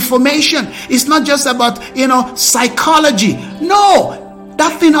about information. It's not just about, psychology. No.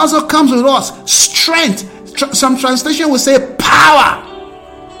 That thing also comes with us. Strength. Some translation will say power.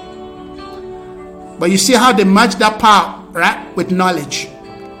 But you see how they match that power, right, with knowledge.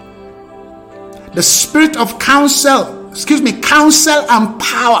 The Spirit of counsel and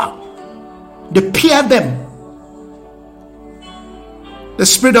power. They pair them. The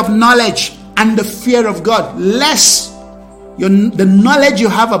Spirit of knowledge and the fear of God. Lest the knowledge you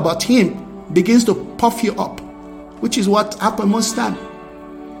have about him begins to puff you up, which is what happens most time.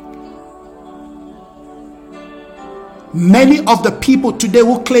 Many of the people today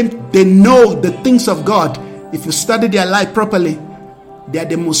who claim they know the things of God, if you study their life properly, they are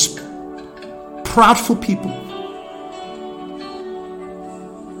the most proudful people.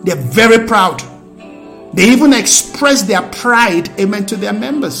 They're very proud. They even express their pride, amen, to their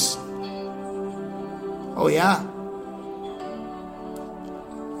members. Oh yeah.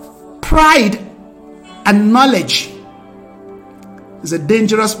 Pride and knowledge is a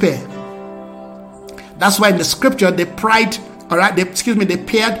dangerous pair. That's why in the scripture they paired,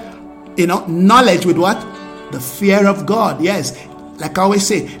 knowledge with what? The fear of God. Yes. like I always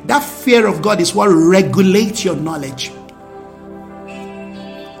say, that fear of God is what regulates your knowledge.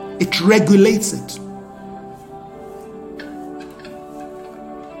 It regulates it.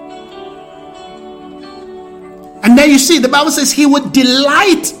 And then you see, the Bible says he would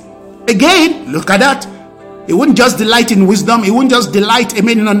delight. Again, look at that. He wouldn't just delight in wisdom. He wouldn't just delight,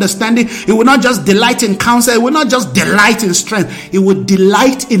 in understanding. He would not just delight in counsel. He would not just delight in strength. He would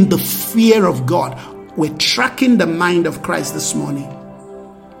delight in the fear of God. We're tracking the mind of Christ this morning.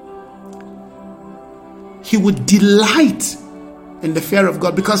 He would delight in the fear of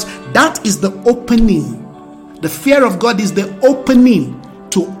God, because that is the opening. The fear of God is the opening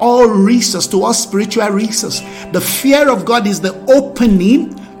to all resource, to all spiritual resource. The fear of God is the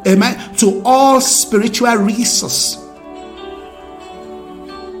opening, amen, to all spiritual resource.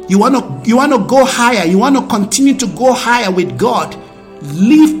 You want to go higher. You want to continue to go higher with God.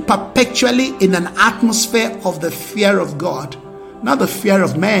 Live perpetually in an atmosphere of the fear of God, not the fear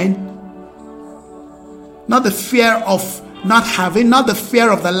of man, not the fear of not having, not the fear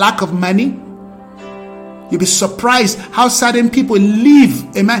of the lack of money. You'll be surprised how certain people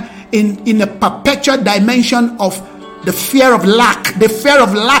live, amen, in a perpetual dimension of the fear of lack. The fear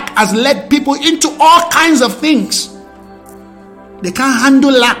of lack has led people into all kinds of things. They can't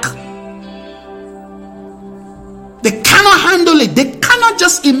handle lack. They cannot handle it. They cannot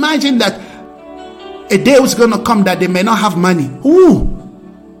just imagine that a day is going to come that they may not have money. Ooh.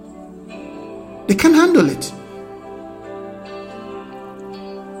 They can't handle it.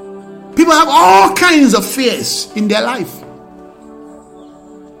 People have all kinds of fears in their life.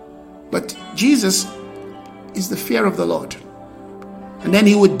 But Jesus is the fear of the Lord. And then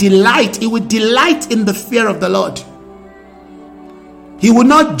he would delight in the fear of the Lord. He would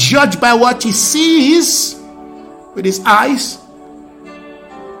not judge by what he sees with his eyes,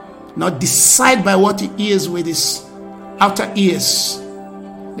 not decide by what he hears with his outer ears.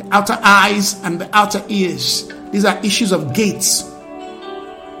 The outer eyes and the outer ears. These are issues of gates.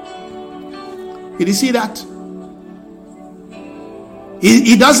 Did you see that?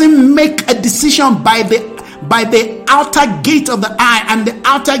 He doesn't make a decision by the outer gate of the eye and the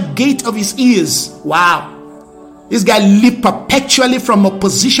outer gate of his ears. Wow. This guy lived perpetually from a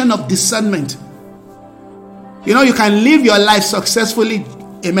position of discernment. You know, you can live your life successfully,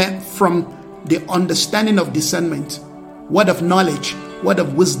 amen, from the understanding of discernment. Word of knowledge, word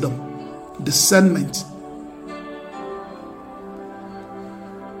of wisdom, discernment.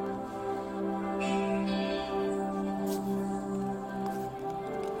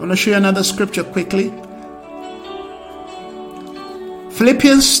 I want to show you another scripture quickly.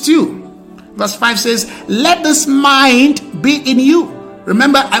 Philippians 2 verse 5 says, let this mind be in you.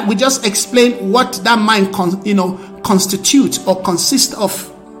 Remember, we just explained what that mind constitutes or consists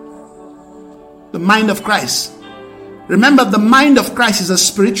of. The mind of Christ. Remember, the mind of Christ is a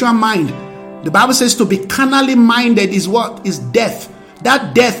spiritual mind. The Bible says to be carnally minded is what? Is death.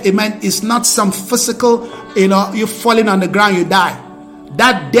 That death, amen, is not some physical, you falling on the ground, you die.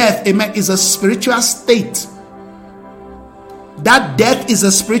 That death, amen, is a spiritual state. That death is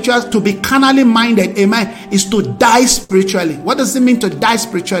a spiritual, to be carnally minded, amen, is to die spiritually. What does it mean to die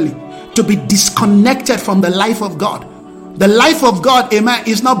spiritually? To be disconnected from the life of God. The life of God, amen,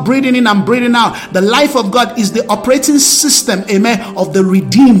 is not breathing in and breathing out. The life of God is the operating system, amen, of the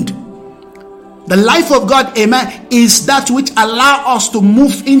redeemed. The life of God, amen, is that which allows us to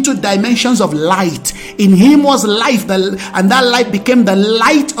move into dimensions of light. In him was life, and that light became the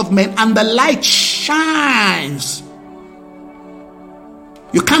light of men, and the light shines.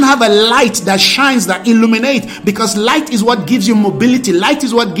 You can't have a light that shines, that illuminates, because light is what gives you mobility. Light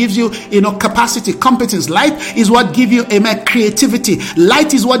is what gives you, capacity, competence. Light is what gives you, amen, creativity.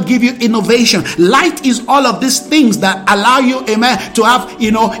 Light is what gives you innovation. Light is all of these things that allow you, amen, to have,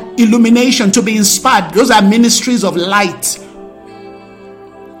 illumination, to be inspired. Those are ministries of light.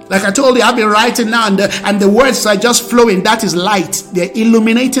 Like I told you, I've been writing now, and the words are just flowing. That is light. They're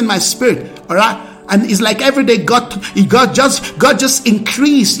illuminating my spirit. All right. And it's like every day God just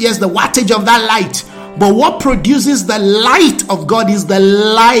increased, yes, the wattage of that light. But what produces the light of God is the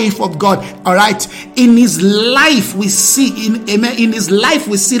life of God. All right. In his life we see, in his life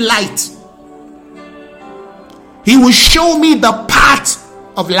we see light. He will show me the path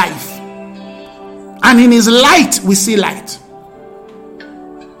of life. And in his light we see light.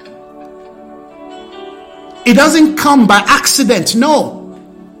 It doesn't come by accident. No.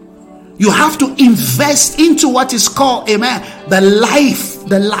 You have to invest into what is called, amen, the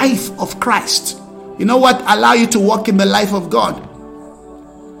life of Christ. You know what allows you to walk in the life of God?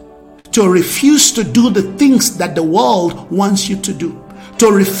 To refuse to do the things that the world wants you to do.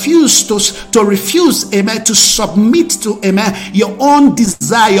 to refuse, amen, to submit to, amen, your own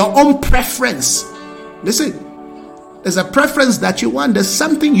desire, your own preference. Listen, there's a preference that you want. There's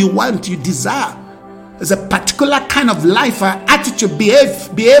something you want, you desire. There's a particular kind of life, attitude,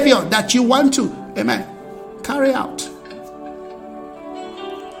 behavior that you want to, amen, carry out.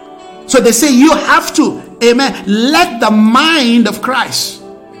 So they say you have to, amen, let the mind of Christ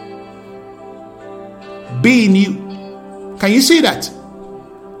be in you. Can you see that?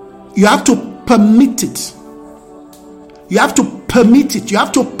 You have to permit it. You have to permit it. You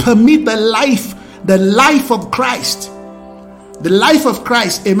have to permit the life of Christ. The life of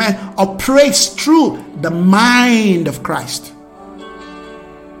Christ, amen, operates through the mind of Christ.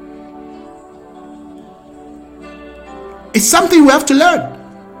 It's something we have to learn.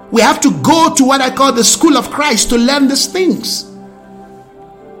 We have to go to what I call the school of Christ to learn these things.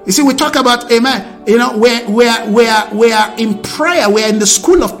 You see, we talk about, amen, we are in prayer. We are in the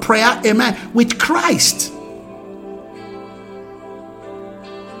school of prayer, amen, with Christ.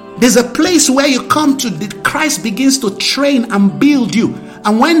 There's a place where you come to, Christ begins to train and build you.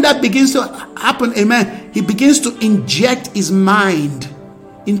 And when that begins to happen, amen, he begins to inject his mind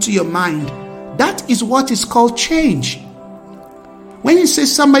into your mind. That is what is called change. When you say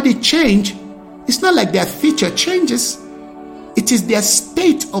somebody change, it's not like their feature changes. It is their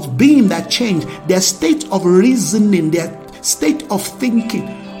state of being that change, their state of reasoning, their state of thinking.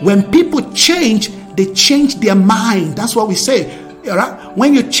 When people change, they change their mind. That's what we say. Right?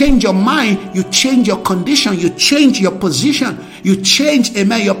 When you change your mind, you change your condition, you change your position, you change,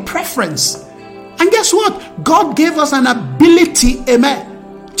 amen, your preference. And guess what? God gave us an ability, amen,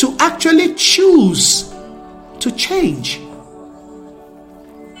 to actually choose to change.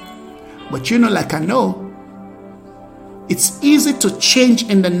 But like I know, it's easy to change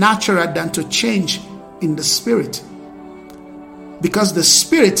in the natural than to change in the spirit. Because the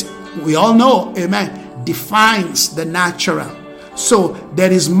spirit, we all know, amen, defines the natural. So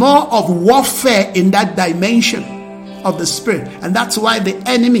there is more of warfare in that dimension of the spirit. And that's why the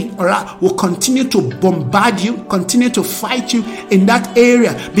enemy will continue to bombard you, continue to fight you in that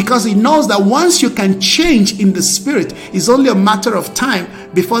area. Because he knows that once you can change in the spirit, it's only a matter of time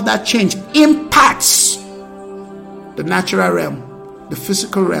before that change impacts the natural realm, the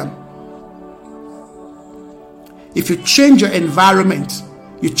physical realm. If you change your environment,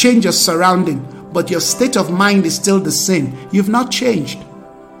 you change your surrounding, but your state of mind is still the same, you've not changed.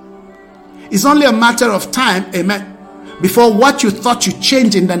 It's only a matter of time, amen, before what you thought you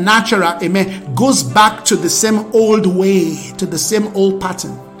changed in the natural, amen, goes back to the same old way, to the same old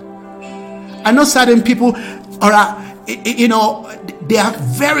pattern. I know certain people they are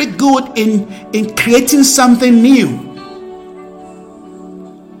very good in creating something new,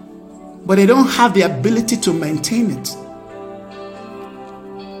 but they don't have the ability to maintain it.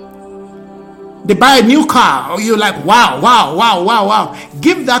 They buy a new car, or you're like, wow.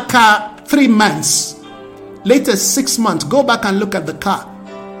 Give that car 3 months. Later, 6 months, go back and look at the car.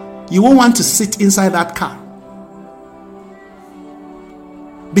 You won't want to sit inside that car.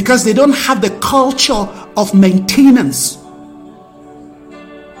 Because they don't have the culture of maintenance.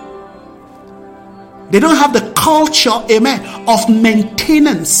 They don't have the culture, amen, of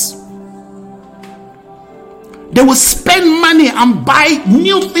maintenance. They will spend money and buy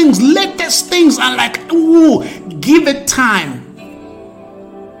new things, latest things, and give it time.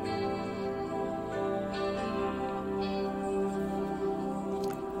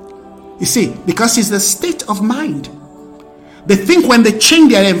 You see, because it's the state of mind. They think when they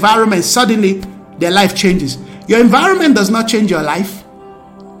change their environment, suddenly their life changes. Your environment does not change your life.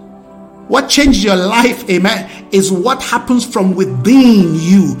 What changes your life, amen, is what happens from within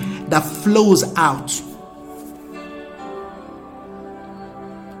you that flows out.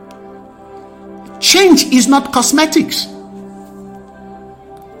 Change is not cosmetics.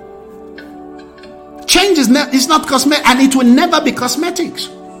 Change is not cosmetic, and it will never be cosmetics.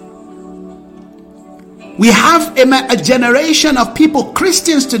 We have, amen, a generation of people,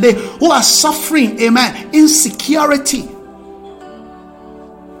 Christians today, who are suffering, amen, insecurity.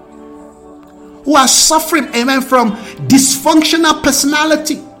 Who are suffering, amen, from dysfunctional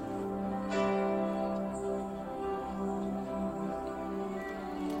personality.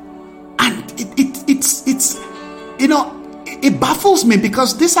 And it baffles me,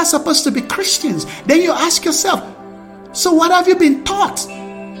 because these are supposed to be Christians. Then you ask yourself, so what have you been taught?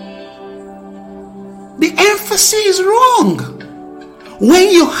 The emphasis is wrong. When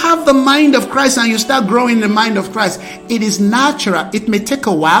you have the mind of Christ and you start growing in the mind of Christ, it is natural. It may take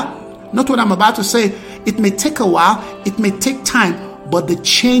a while. Not what I'm about to say. It may take a while. It may take time. But the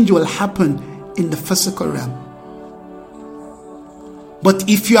change will happen in the physical realm. But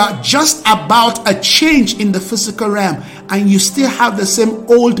if you are just about a change in the physical realm and you still have the same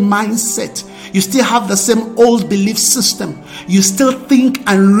old mindset, you still have the same old belief system, you still think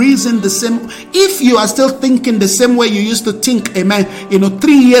and reason the same, if you are still thinking the same way you used to think, amen,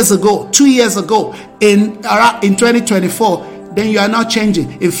 3 years ago, 2 years ago, in 2024, then you are not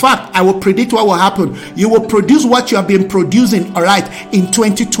changing. In fact, I will predict what will happen. You will produce what you have been producing, all right, in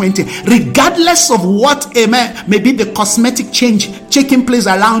 2020, regardless of what, amen, may be the cosmetic change taking place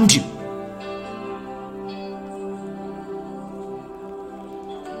around you.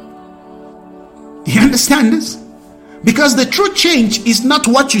 You understand this? Because the true change is not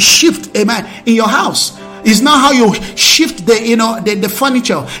what you shift, amen, in your house. It's not how you shift the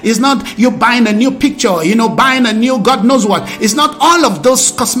furniture. It's not you buying a new picture, buying a new God knows what. It's not all of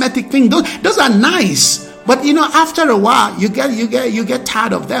those cosmetic things. Those are nice. But after a while, you get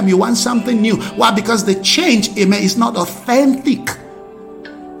tired of them. You want something new. Why? Because the change, amen, is not authentic.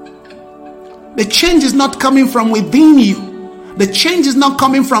 The change is not coming from within you. The change is not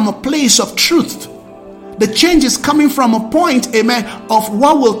coming from a place of truth. The change is coming from a point, amen, of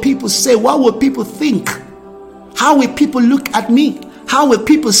what will people say? What will people think? How will people look at me? How will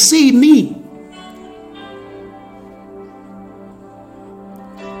people see me?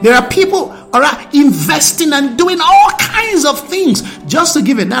 There are people, all right, investing and doing all kinds of things just to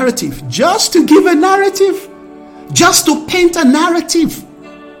give a narrative, just to give a narrative, just to paint a narrative.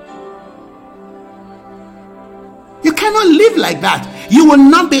 You cannot live like that. You will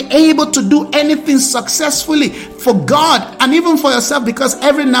not be able to do anything successfully for God and even for yourself, because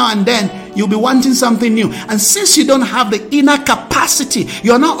every now and then you'll be wanting something new. And since you don't have the inner capacity,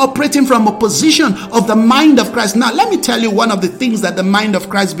 you're not operating from a position of the mind of Christ. Now, let me tell you one of the things that the mind of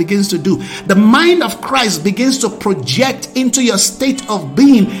Christ begins to do. The mind of Christ begins to project into your state of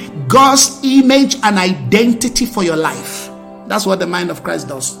being God's image and identity for your life. That's what the mind of Christ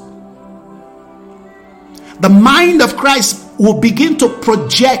does. The mind of Christ will begin to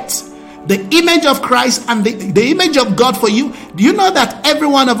project the image of Christ and the image of God for you. Do you know that every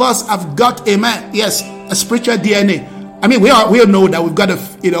one of us have got, amen, yes, a spiritual DNA? I mean, we all know that we've got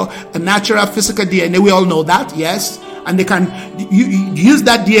a natural physical DNA. We all know that, yes. And they can use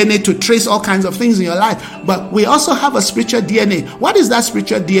that DNA to trace all kinds of things in your life. But we also have a spiritual DNA. What is that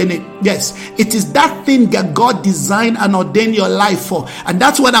spiritual DNA? Yes, it is that thing that God designed and ordained your life for. And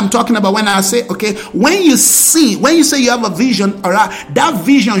that's what I'm talking about when I say, okay, when you say you have a vision, all right, that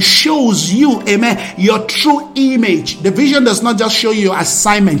vision shows you, amen, your true image. The vision does not just show you your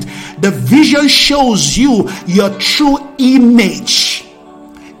assignment. The vision shows you your true image.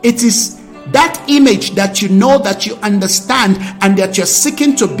 It is that image that you know, that you understand, and that you're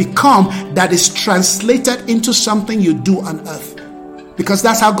seeking to become, that is translated into something you do on earth. Because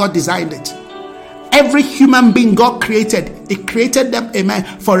that's how God designed it. Every human being God created, He created them,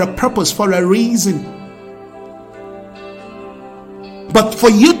 amen, for a purpose, for a reason. But for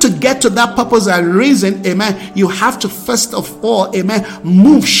you to get to that purpose and reason, amen, you have to first of all,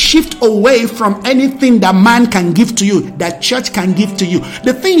 amen, shift away from anything that man can give to you, that church can give to you.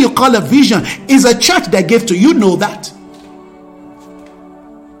 The thing you call a vision is a church that gave to you. You know that.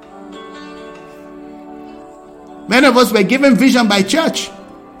 Many of us were given vision by church.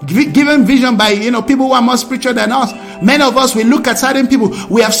 Given vision by people who are more spiritual than us. Many of us, we look at certain people,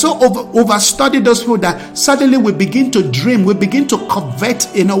 we have so overstudied those people that suddenly we begin to dream, we begin to covet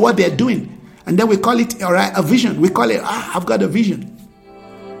what they're doing, and then we call it a vision. We call it, I've got a vision.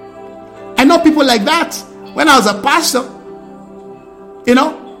 I know people like that. When I was a pastor,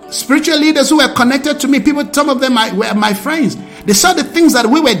 spiritual leaders who were connected to me, some of them were my friends. They saw the things that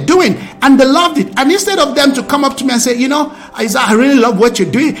we were doing and they loved it. And instead of them to come up to me and say, Isaiah, I really love what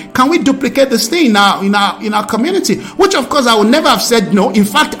you're doing. Can we duplicate this thing in our community? Which of course I would never have said no. In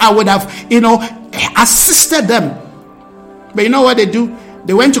fact, I would have, assisted them. But you know what they do?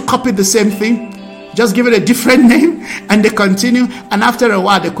 They went to copy the same thing, just give it a different name, and they continue. And after a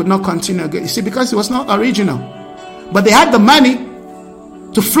while, they could not continue again. You see, because it was not original. But they had the money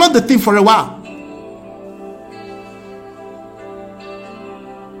to float the thing for a while.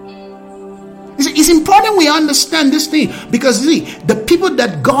 It's important we understand this thing, because you see, the people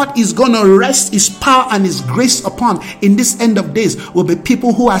that God is going to rest His power and His grace upon in this end of days will be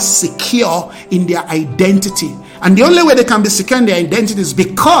people who are secure in their identity. And the only way they can be secure in their identity is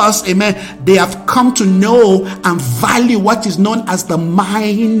because, amen, they have come to know and value what is known as the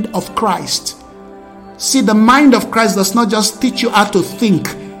mind of Christ. See, the mind of Christ does not just teach you how to think,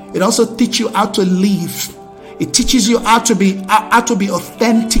 it also teaches you how to live. It teaches you how to be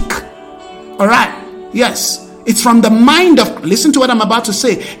authentic. All right. Yes. It's from the mind of, listen to what I'm about to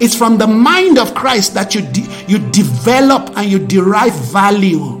say. It's from the mind of Christ that you develop and you derive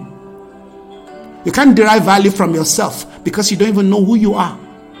value. You can't derive value from yourself because you don't even know who you are.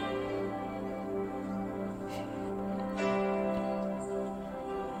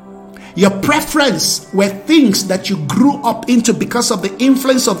 Your preference were things that you grew up into because of the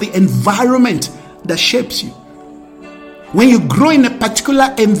influence of the environment that shapes you. When you grow in a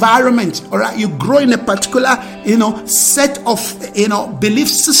particular environment, all right, you grow in a particular, set of, belief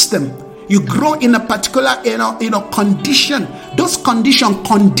system. You grow in a particular, condition. Those conditions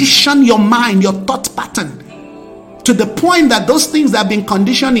condition your mind, your thought pattern, to the point that those things that have been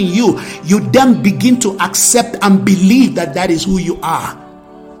conditioning you, you then begin to accept and believe that that is who you are.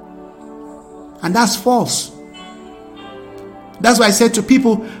 And that's false. That's why I said to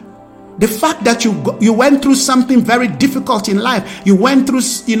people, the fact that you went through something very difficult in life, you went through,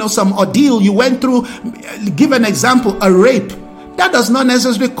 some ordeal, you went through, give an example, a rape, that does not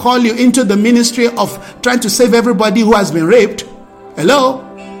necessarily call you into the ministry of trying to save everybody who has been raped. Hello?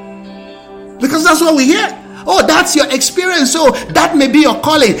 Because that's what we hear. Oh, that's your experience, so that may be your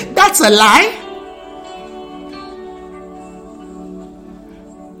calling. That's a lie.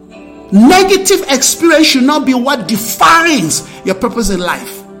 Negative experience should not be what defines your purpose in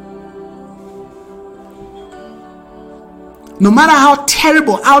life. No matter how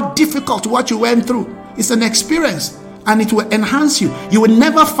terrible, how difficult what you went through, it's an experience and it will enhance you. You will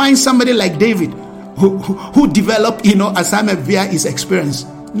never find somebody like David who developed, assignment via his experience.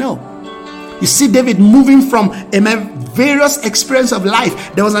 No. You see David moving from various experience of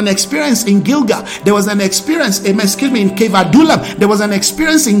life. There was an experience in Gilgal. There was an experience, in Cave Adullam. There was an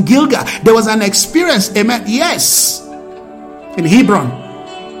experience in Gilgal. There was an experience, in Hebron.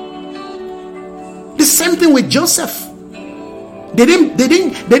 The same thing with Joseph. They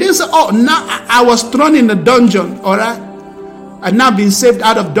didn't say, oh, now I was thrown in the dungeon, all right? I've now been saved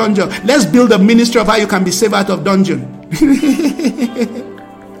out of dungeon. Let's build a ministry of how you can be saved out of dungeon.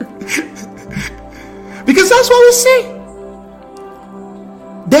 Because that's what we see.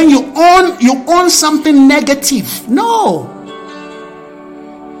 Then you own something negative. No.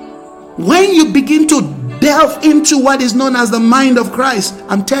 When you begin to delve into what is known as the mind of Christ,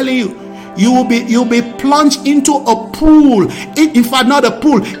 I'm telling you, you'll be plunged into a pool, in fact not a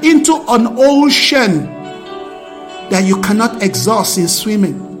pool, into an ocean that you cannot exhaust in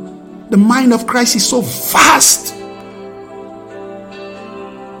swimming. The mind of Christ is so vast,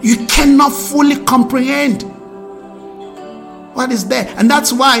 you cannot fully comprehend what is there. And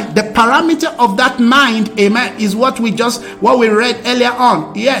that's why the parameter of that mind, amen, is what we read earlier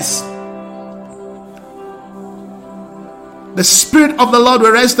on. Yes, the Spirit of the Lord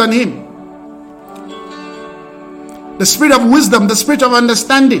will rest on him. The spirit of wisdom, the spirit of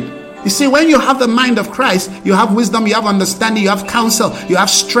understanding. You see, when you have the mind of Christ, you have wisdom, you have understanding, you have counsel, you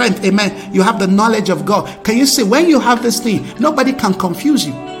have strength, amen. You have the knowledge of God. Can you see, when you have this thing, nobody can confuse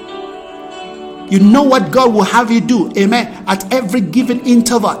you. You know what God will have you do, amen, at every given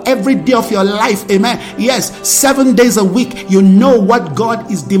interval, every day of your life, amen. Yes, 7 days a week, you know what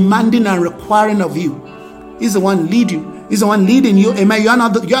God is demanding and requiring of you. He's the one leading you. He's the one leading you. Amen. You're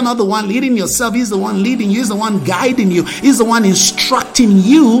not the one leading yourself. He's the one leading you. He's the one guiding you. He's the one instructing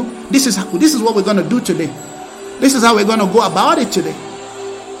you. This is what we're going to do today. This is how we're going to go about it today.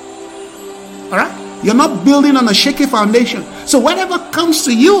 All right? You're not building on a shaky foundation. So whatever comes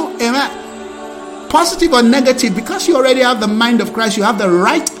to you, amen, positive or negative, because you already have the mind of Christ, you have the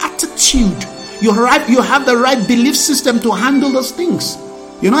right attitude. You have the right belief system to handle those things.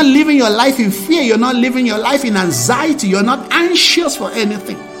 You're not living your life in fear. You're not living your life in anxiety. You're not anxious for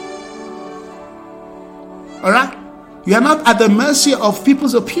anything. All right? You are not at the mercy of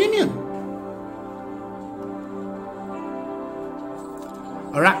people's opinion.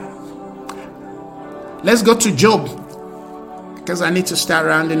 All right? Let's go to Job, because I need to start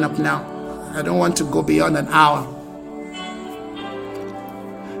rounding up now. I don't want to go beyond an hour.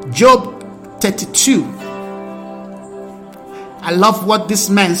 Job 32. I love what this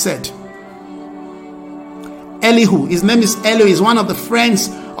man said. Elihu, his name is Elihu, is one of the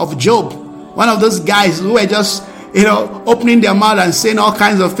friends of Job. One of those guys who were just, opening their mouth and saying all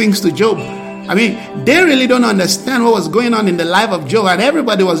kinds of things to Job. I mean, they really don't understand what was going on in the life of Job, and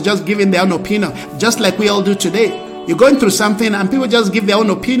everybody was just giving their own opinion, just like we all do today. You're going through something and people just give their own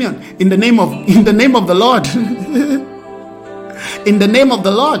opinion in the name of the Lord. In the name of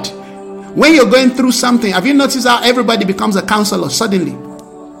the Lord. When you're going through something, have you noticed how everybody becomes a counselor suddenly?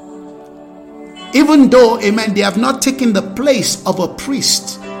 Even though, amen, they have not taken the place of a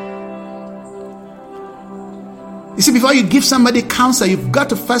priest. You see, before you give somebody counsel, you've got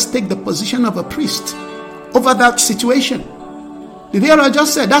to first take the position of a priest. over that situation. Did you hear what I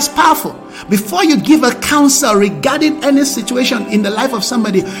just said? That's powerful. Before you give a counsel regarding any situation in the life of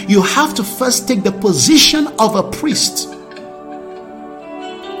somebody, you have to first take the position of a priest.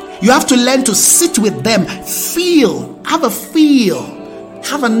 You have to learn to sit with them,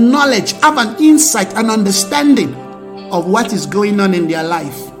 have a knowledge, have an insight, an understanding of what is going on in their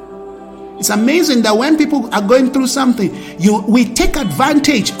life. It's amazing that when people are going through something, we take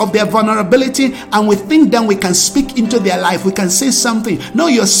advantage of their vulnerability and we think then we can speak into their life. We can say something. No,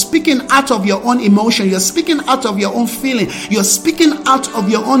 you're speaking out of your own emotion. You're speaking out of your own feeling. You're speaking out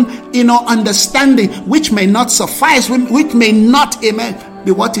of your own, understanding, which may not suffice, which may not, amen, be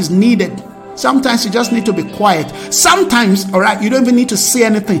what is needed. Sometimes you just need to be quiet. Sometimes, all right, you don't even need to say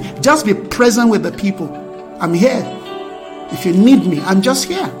anything. Just be present with the people. I'm here. If you need me, I'm just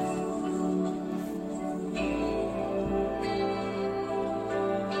here.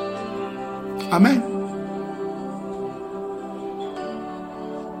 Amen.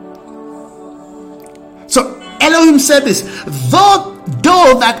 So Elohim said this,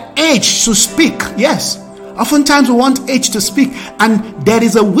 though that age should speak. Yes, oftentimes we want age to speak, and there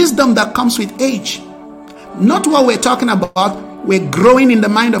is a wisdom that comes with age. Not what we're talking about. We're growing in the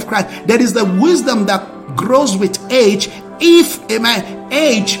mind of Christ. There is the wisdom that grows with age. If, amen,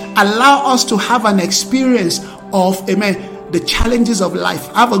 age allow us to have an experience of, amen, the challenges of life,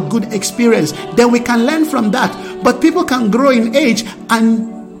 have a good experience, then we can learn from that. But people can grow in age and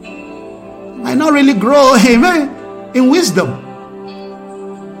might not really grow, amen, in wisdom.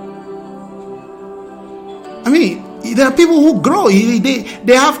 I mean, there are people who grow,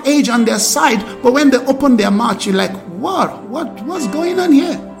 they have age on their side, but when they open their mouth, you're like, what's going on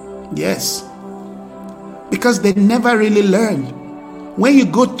here? Yes, because they never really learned. When you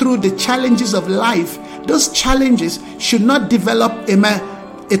go through the challenges of life, those challenges should not develop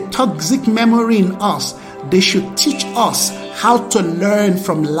a toxic memory in us. They should teach us how to learn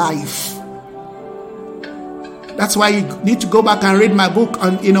from life. That's why you need to go back and read my book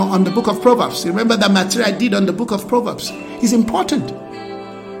on the book of Proverbs. Remember that material I did on the book of Proverbs is important.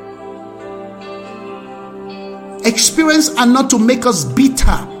 Experience are not to make us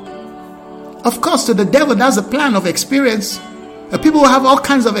bitter. Of course, to the devil, that's a plan of experience. People who have all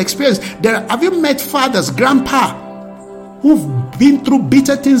kinds of experience. Have you met fathers, grandpa, who've been through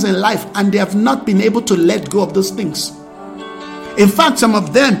bitter things in life and they have not been able to let go of those things? In fact, some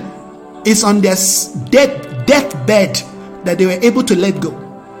of them, it's on their deathbed that they were able to let go.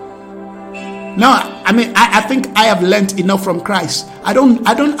 Now, I think I have learned enough from Christ. I don't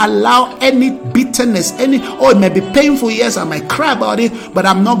allow any bitterness, it may be painful, yes, I might cry about it, but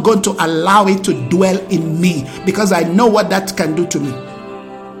I'm not going to allow it to dwell in me, because I know what that can do to me.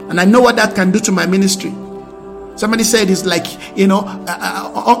 And I know what that can do to my ministry. Somebody said it's like,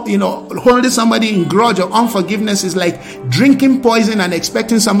 holding somebody in grudge or unforgiveness is like drinking poison and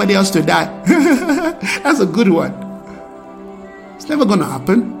expecting somebody else to die. That's a good one. It's never going to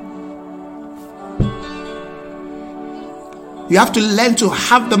happen. You have to learn to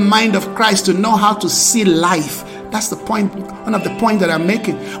have the mind of Christ to know how to see life. That's the point, one of the points that I'm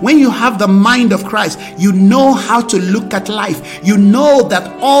making. When you have the mind of Christ, you know how to look at life. You know that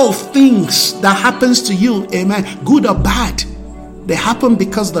all things that happens to you, amen, good or bad, they happen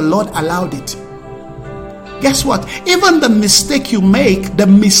because the Lord allowed it. Guess what? Even the mistake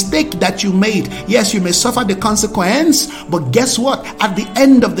that you made, yes, you may suffer the consequence, but guess what? At the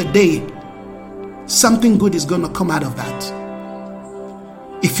end of the day, something good is going to come out of that.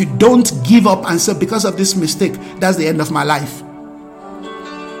 If you don't give up and say, because of this mistake, that's the end of my life.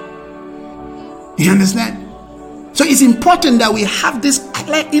 You understand? So it's important that we have this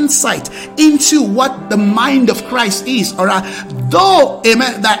clear insight into what the mind of Christ is. All right. Though,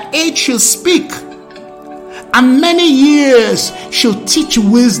 amen, that age should speak, and many years should teach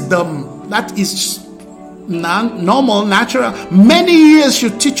wisdom. That is normal, natural. Many years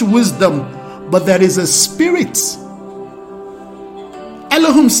should teach wisdom, but there is a spirit.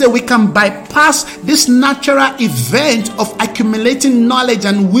 Elohim said we can bypass this natural event of accumulating knowledge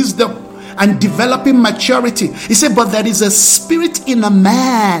and wisdom and developing maturity. He said, but there is a spirit in a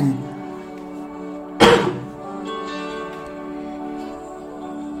man.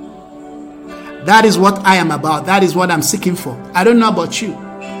 That is what I am about. That is what I'm seeking for. I don't know about you,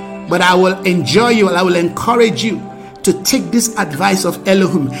 but I will enjoy you and I will encourage you to take this advice of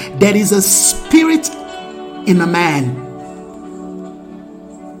Elohim. There is a spirit in a man.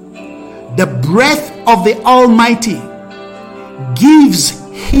 The breath of the Almighty gives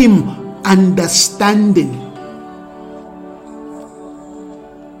him understanding.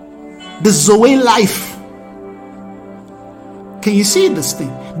 The Zoe life Can you see this thing?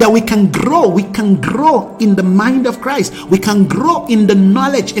 That we can grow. We can grow in the mind of Christ. We can grow in the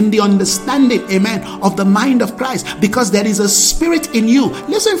knowledge, in the understanding, amen, of the mind of Christ. Because there is a spirit in you.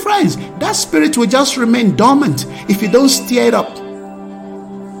 Listen, friends, that spirit will just remain dormant if you don't stir it up.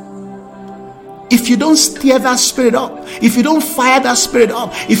 If you don't stir that spirit up, if you don't fire that spirit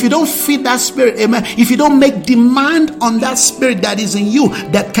up, if you don't feed that spirit, amen, if you don't make demand on that spirit that is in you,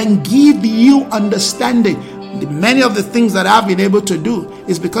 that can give you understanding. Many of the things that I've been able to do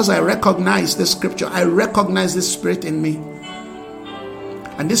is because I recognize the scripture. I recognize this spirit in me.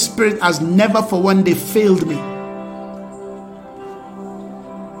 And this spirit has never for one day failed me.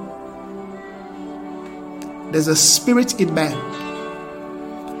 There's a spirit in man.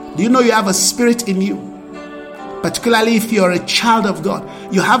 Do you know you have a spirit in you? Particularly if you're a child of God,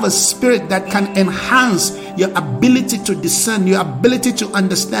 you have a spirit that can enhance your ability to discern, your ability to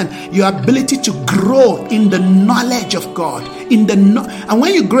understand, your ability to grow in the knowledge of God. And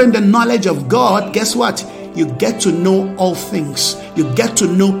when you grow in the knowledge of God, guess what? You get to know all things. You get to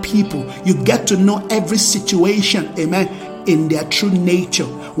know people. You get to know every situation, amen, in their true nature.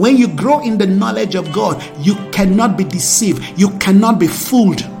 When you grow in the knowledge of God, you cannot be deceived. You cannot be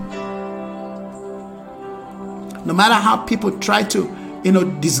fooled. No matter how people try to,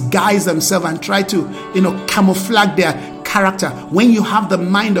 disguise themselves and try to, camouflage their character. When you have the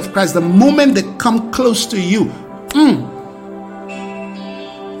mind of Christ, the moment they come close to you,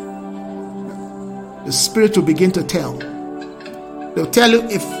 the spirit will begin to tell. They'll tell you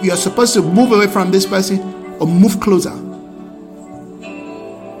if you're supposed to move away from this person or move closer.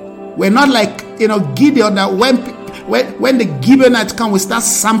 We're not like, Gideon, that when the Gibeonites come, we start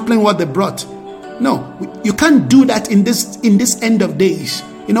sampling what they brought. No, you can't do that in this end of days.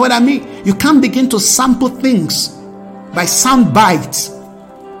 You know what I mean? You can't begin to sample things by sound bites.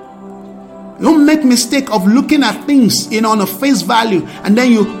 Don't make mistake of looking at things, on a face value, and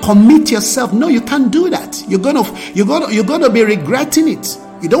then you commit yourself. No, you can't do that. You're gonna be regretting it.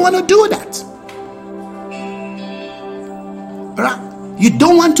 You don't want to do that. All right? You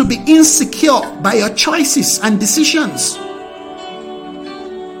don't want to be insecure by your choices and decisions.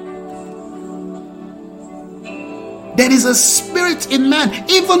 There is a spirit in man,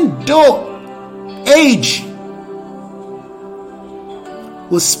 even though age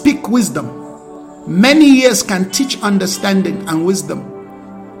will speak wisdom. Many years can teach understanding and wisdom,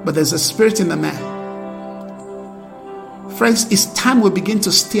 but there's a spirit in the man. Friends, it's time we begin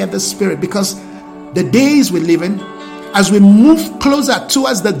to stir the spirit, because the days we live in, as we move closer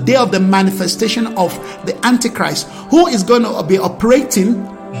towards the day of the manifestation of the Antichrist, who is going to be operating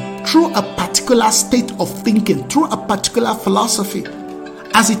through a particular state of thinking, through a particular philosophy,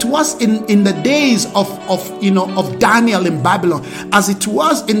 as it was in the days of Daniel in Babylon, as it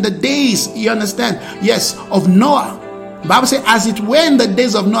was in the days, you understand, yes, of Noah. The Bible says, as it were in the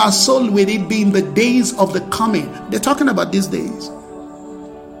days of Noah, so will it be in the days of the coming. They're talking about these days.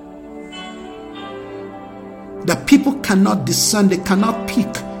 The people cannot discern, they cannot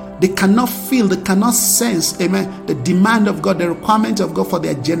pick, they cannot feel, they cannot sense, amen, the demand of God, the requirement of God for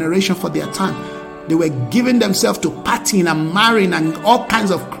their generation, for their time. They were giving themselves to partying and marrying and all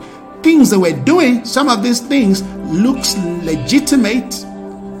kinds of things they were doing. Some of these things looks legitimate,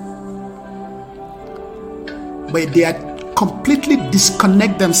 but they are completely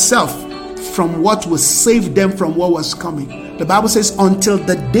disconnect themselves from what will save them from what was coming. The Bible says, until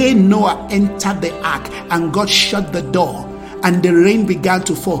the day Noah entered the ark and God shut the door and the rain began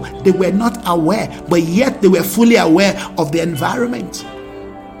to fall, they were not aware, but yet they were fully aware of the environment.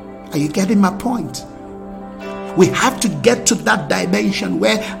 Are you getting my point? We have to get to that dimension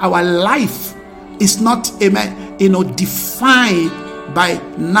where our life is not, defined by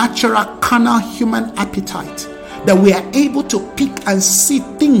natural carnal human appetite. That we are able to pick and see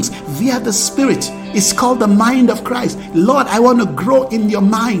things via the Spirit. It's called the mind of Christ. Lord, I want to grow in your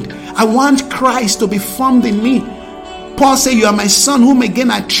mind. I want Christ to be formed in me. Paul said, you are my son, whom again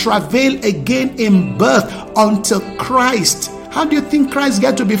I travail again in birth until Christ. How do you think Christ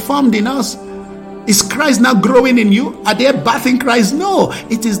get to be formed in us? Is Christ now growing in you? Are they birthing Christ? No,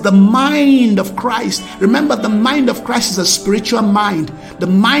 it is the mind of Christ. Remember, the mind of Christ is a spiritual mind. The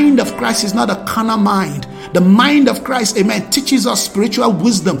mind of Christ is not a carnal mind. The mind of Christ, amen, teaches us spiritual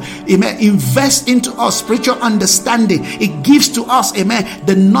wisdom. Amen. Invests into us spiritual understanding. It gives to us, amen,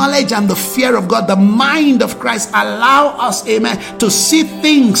 the knowledge and the fear of God. The mind of Christ allow us, amen, to see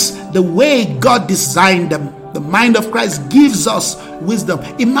things the way God designed them. The mind of Christ gives us wisdom.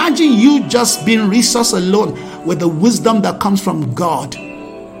 Imagine you just being resource alone with the wisdom that comes from God.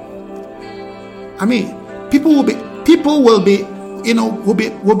 I mean, people will be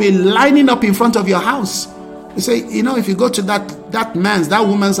lining up in front of your house You say, if you go to that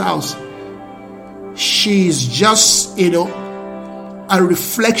woman's house, she's just, a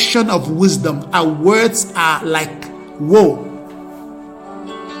reflection of wisdom. Her words are like, whoa.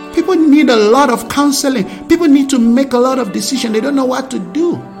 People need a lot of counseling. People need to make a lot of decisions. They don't know what to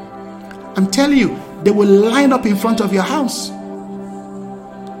do. I'm telling you, they will line up in front of your house.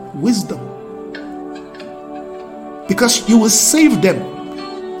 Wisdom. Because you will save them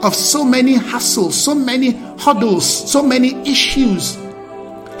of so many hassles, so many hurdles, so many issues.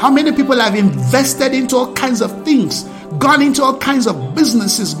 How many people have invested into all kinds of things, gone into all kinds of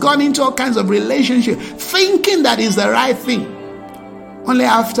businesses, gone into all kinds of relationships, thinking that is the right thing. Only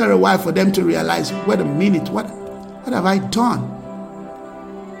after a while for them to realize, wait a minute, what have I done?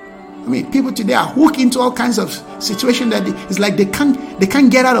 I mean, people today are hooked into all kinds of situations that it's like they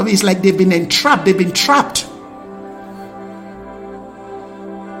can't get out of it. It's like they've been entrapped, they've been trapped.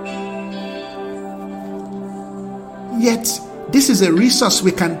 Yet, this is a resource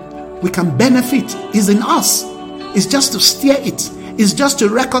we can benefit. It's in us. It's just to steer it. It's just to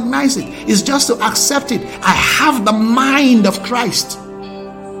recognize it. It's just to accept it. I have the mind of Christ.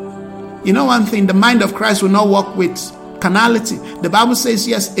 You know one thing, the mind of Christ will not walk with carnality. The Bible says,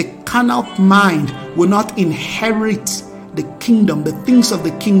 yes, a carnal mind will not inherit the kingdom, the things of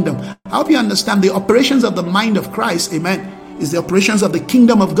the kingdom. I hope you understand the operations of the mind of Christ, amen, is the operations of the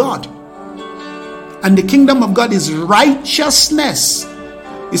kingdom of God. And the kingdom of God is righteousness.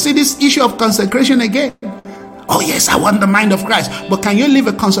 You see this issue of consecration again. Oh yes, I want the mind of Christ. But can you live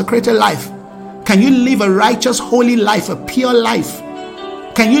a consecrated life? Can you live a righteous, holy life, a pure life?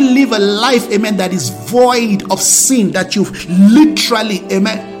 Can you live a life, amen, that is void of sin, that you literally,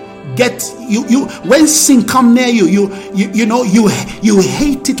 amen, you when sin come near you, you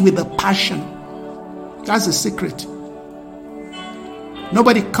hate it with a passion. That's the secret.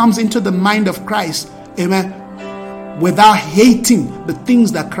 Nobody comes into the mind of Christ, amen, without hating the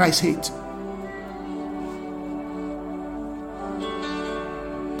things that Christ hates.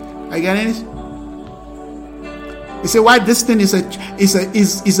 Are you getting it? You say, why this thing is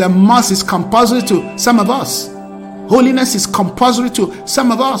a must, is compulsory to some of us. Holiness is compulsory to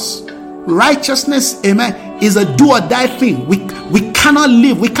some of us. Righteousness, amen, is a do or die thing. We cannot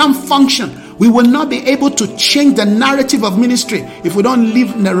live, we can't function. We will not be able to change the narrative of ministry if we don't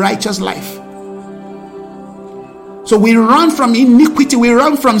live in a righteous life. So we run from iniquity, we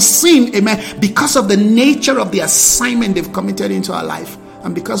run from sin, amen, because of the nature of the assignment they've committed into our life.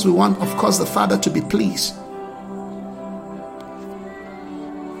 And because we want, of course, the Father to be pleased.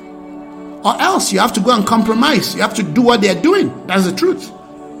 Or else you have to go and compromise. You have to do what they're doing. That's the truth.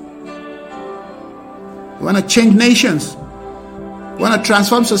 You want to change nations. You want to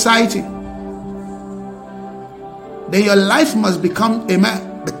transform society. Then your life must become,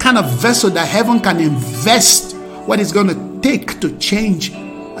 amen, the kind of vessel that heaven can invest what it's going to take to change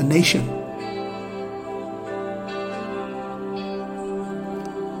a nation.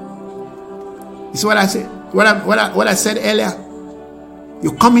 You see what I said? What I said earlier?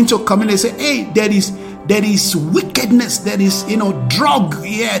 You come into a community and say, hey, there is wickedness, there is, drug,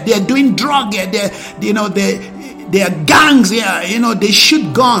 yeah, they're doing drug, yeah, they are gangs, yeah, they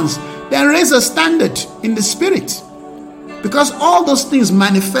shoot guns. Then raise a standard in the spirit. Because all those things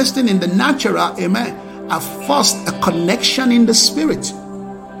manifesting in the natural, amen, are first a connection in the spirit.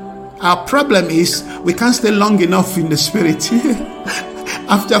 Our problem is we can't stay long enough in the spirit.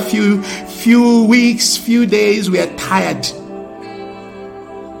 After a few weeks, few days, we are tired.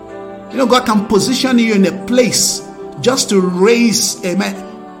 God can position you in a place just to raise, amen,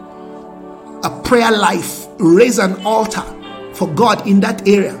 a prayer life, raise an altar for God in that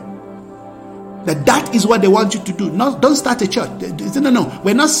area. That is what they want you to do. Don't start a church. No.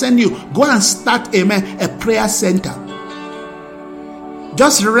 We're not sending you. Go and start, amen, a prayer center.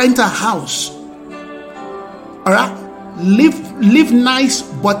 Just rent a house. All right? Live nice,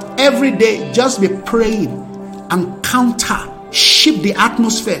 but every day just be praying and shift the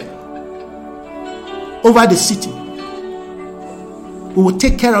atmosphere over the city. We will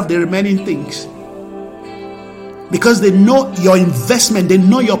take care of the remaining things. Because they know your investment, they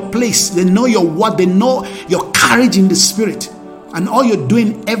know your place, they know your word, they know your courage in the spirit. And all you're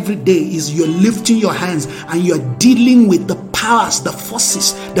doing every day is you're lifting your hands and you're dealing with the powers, the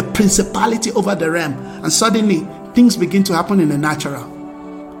forces, the principality over the realm. And suddenly, things begin to happen in the natural.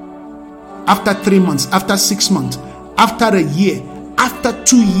 After 3 months, after 6 months, after a year, after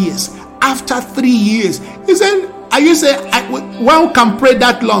 2 years, after 3 years. He said, one can pray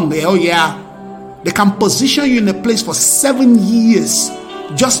that long? Oh yeah. They can position you in a place for 7 years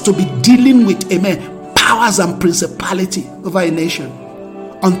just to be dealing with, amen, powers and principality over a nation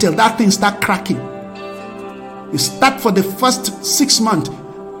until that thing start cracking. You start for the first 6 months.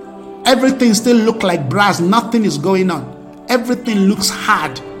 Everything still look like brass. Nothing is going on. Everything looks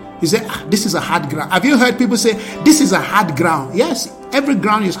hard. You say, this is a hard ground. Have you heard people say, this is a hard ground? Yes, every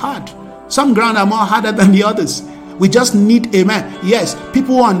ground is hard. Some ground are more harder than the others. We just need, amen. Yes,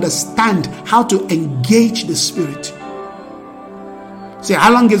 people who understand how to engage the Spirit. Say,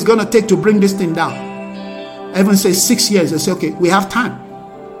 how long is it going to take to bring this thing down? Everyone says 6 years. They say, okay, we have time.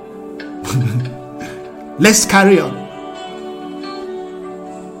 Let's carry on.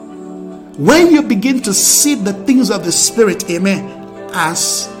 When you begin to see the things of the Spirit, amen,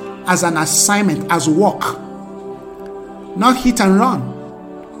 as an assignment, as work, not hit and run,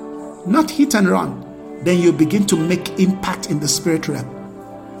 then you begin to make impact in the spirit realm.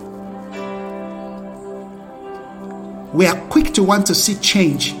 We are quick to want to see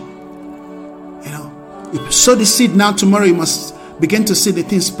change. You sow the seed now, tomorrow you must begin to see the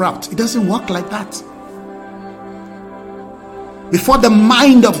thing sprout. It doesn't work like that. Before the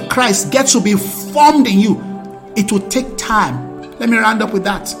mind of Christ gets to be formed in you, it will take time. Let me round up with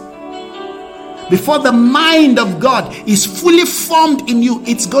that. Before the mind of God is fully formed in you,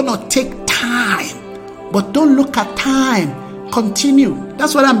 it's going to take time. But don't look at time. Continue.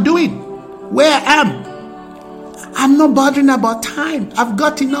 That's what I'm doing. Where I am. I'm not bothering about time. I've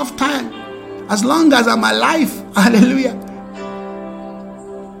got enough time. As long as I'm alive. Hallelujah.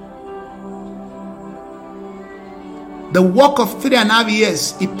 The work of 3.5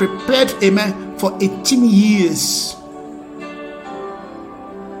 years, it prepared a man for 18 years.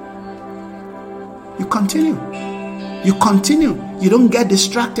 You continue. You continue. You don't get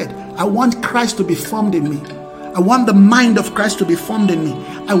distracted. I want Christ to be formed in me. I want the mind of Christ to be formed in me.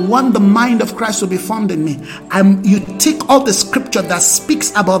 I want the mind of Christ to be formed in me. You take all the scripture that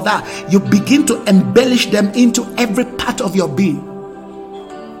speaks about that. You begin to embellish them into every part of your being.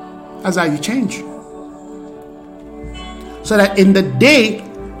 That's how you change. So that in the day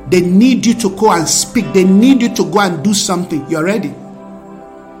they need you to go and speak, they need you to go and do something, you're ready.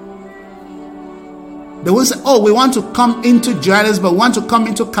 They won't say, oh, we want to come into Johannesburg, want to come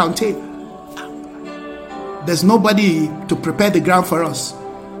into County. There's nobody to prepare the ground for us.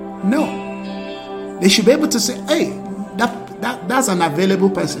 No. They should be able to say, hey, that's an available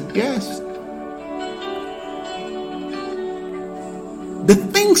person. Yes. The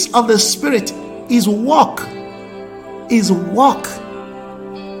things of the Spirit is work. Is work.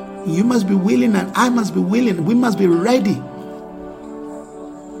 You must be willing and I must be willing. We must be ready.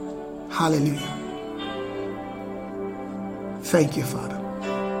 Hallelujah. Thank you, Father.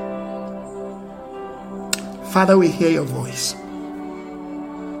 Father, we hear your voice.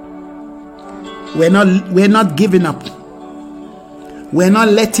 We're not giving up. We're not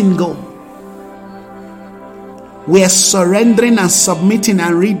letting go. We're surrendering and submitting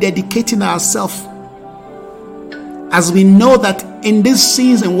and rededicating ourselves. As we know that in this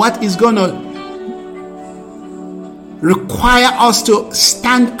season, what is going to require us to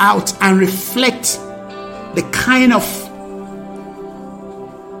stand out and reflect the kind of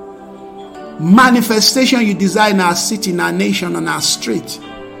manifestation you desire in our city, in our nation, on our street,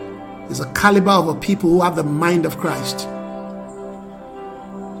 is a caliber of a people who have the mind of Christ.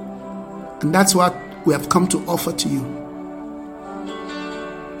 And that's what we have come to offer to you.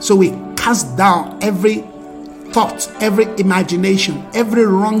 So we cast down every thought, every imagination, every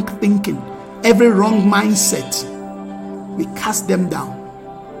wrong thinking, every wrong mindset. We cast them down.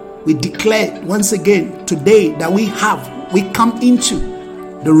 We declare once again today that we come into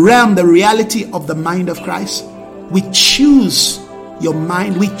the realm, the reality of the mind of Christ. We choose your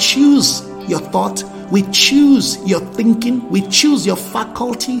mind. We choose your thought. We choose your thinking. We choose your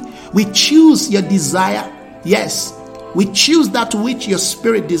faculty. We choose your desire. Yes, we choose that which your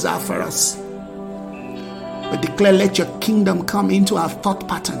spirit desires for us. We declare, let your kingdom come into our thought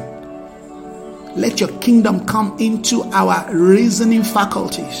pattern. Let your kingdom come into our reasoning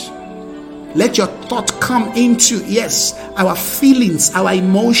faculties. Let your thought come into, yes, our feelings, our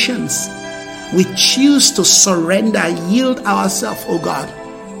emotions. We choose to surrender, yield ourselves, oh God,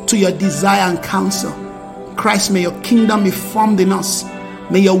 to your desire and counsel. Christ, may your kingdom be formed in us.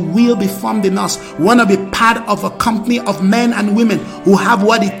 May your will be formed in us. We want to be part of a company of men and women who have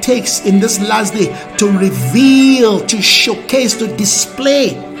what it takes in this last day to reveal, to showcase, to display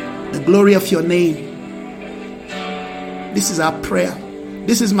the glory of your name. This is our prayer.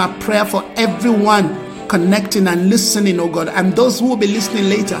 This is my prayer for everyone connecting and listening, oh God, and those who will be listening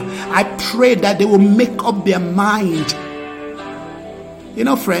later. I pray that they will make up their mind. You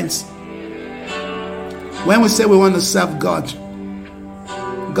know, friends, when we say we want to serve God,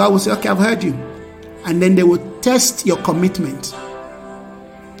 God will say, okay, I've heard you. And then they will test your commitment.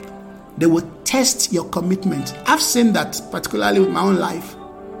 They will test your commitment. I've seen that particularly with my own life.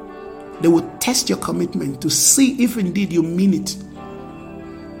 They will test your commitment to see if indeed you mean it.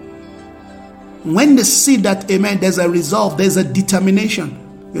 When they see that, amen, there's a resolve, there's a determination,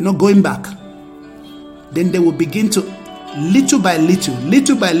 you're not going back, then they will begin to, little by little,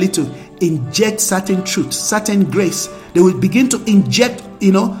 inject certain truth, certain grace. They will begin to inject,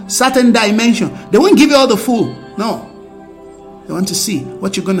 certain dimension. They won't give you all the full. No. They want to see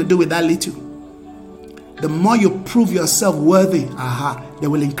what you're going to do with that little. The more you prove yourself worthy, they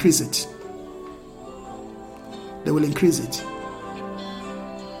will increase it. They will increase it.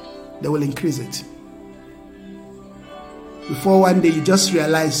 They will increase it. Before one day you just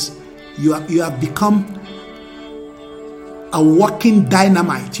realize you have become a walking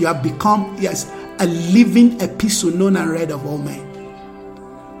dynamite. You have become, a living epistle known and read of all men.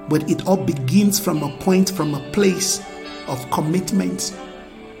 But it all begins from a point, from a place of commitment.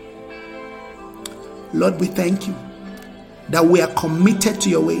 Lord, we thank you that we are committed to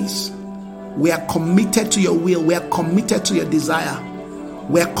your ways. We are committed to your will. We are committed to your desire.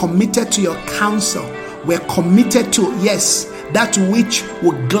 We are committed to your counsel. We are committed to, that which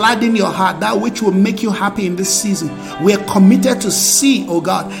will gladden your heart, that which will make you happy in this season. We are committed to see, oh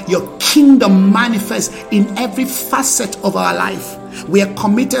God, your kingdom manifest in every facet of our life. We are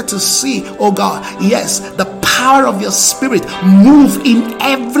committed to see, oh God, the power of your spirit move in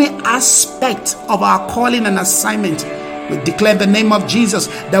every aspect of our calling and assignment. We declare the name of Jesus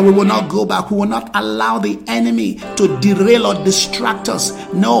that we will not go back. We will not allow the enemy to derail or distract us.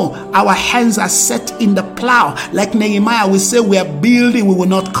 No, our hands are set in the plow. Like Nehemiah, we say we are building. We will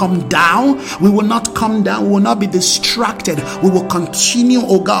not come down. We will not come down. We will not be distracted. We will continue,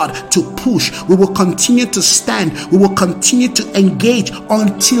 oh God, to push. We will continue to stand. We will continue to engage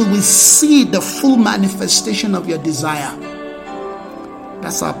until we see the full manifestation of your desire.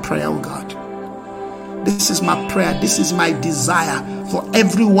 That's our prayer, oh God. This is my prayer. This is my desire for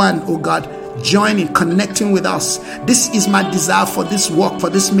everyone, oh God, joining, connecting with us. This is my desire for this work,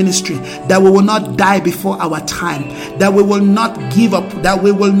 for this ministry, that we will not die before our time, that we will not give up, that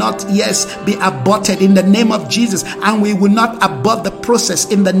we will not, be aborted in the name of Jesus, and we will not abort the process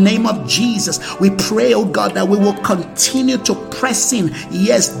in the name of Jesus. We pray, oh God, that we will continue to press in,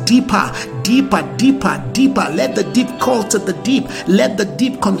 deeper. Let the deep call to the deep. Let the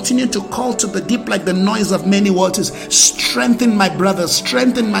deep continue to call to the deep like the noise of many waters. Strengthen my brothers,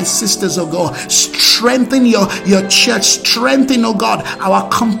 strengthen my sisters, oh God. Strengthen your church, strengthen, oh God, our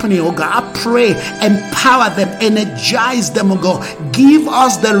company, oh God. I pray, empower them, energize them, oh God. Give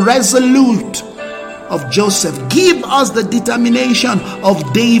us the resolute of Joseph. Give us the determination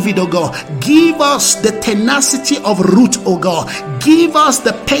of David, oh God. Give us the tenacity of Ruth, oh God. Give us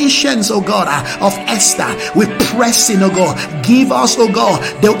the patience, oh God, of Esther. We press in, oh God. Give us, oh God,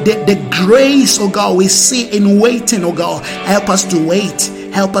 the grace, oh God, we see in waiting, oh God. Help us to wait.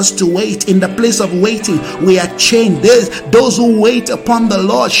 Help us to wait. In the place of waiting, we are chained. Those who wait upon the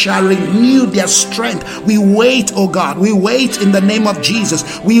Lord shall renew their strength. We wait, oh God. We wait in the name of Jesus.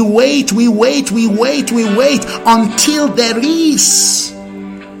 We wait until there is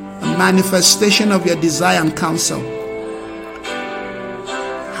a manifestation of your desire and counsel.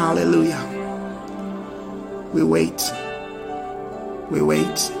 Hallelujah. We wait. We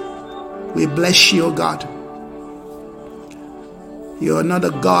bless you, oh God. You're not a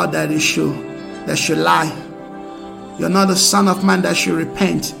God that should lie. You're not a son of man that should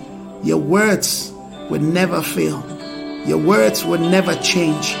repent. Your words will never fail. Your words will never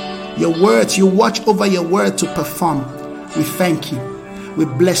change. Your words, you watch over your word to perform. We thank you. We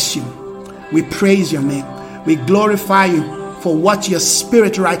bless you. We praise your name. We glorify you for what your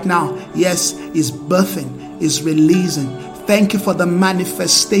spirit right now, is birthing, is releasing. Thank you for the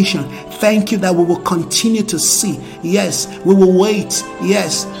manifestation. Thank you that we will continue to see. Yes, we will wait.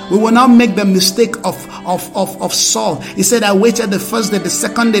 Yes, we will not make the mistake of Saul. He said, I waited the first day, the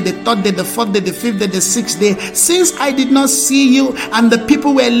second day, the third day, the fourth day, the fifth day, the sixth day. Since I did not see you and the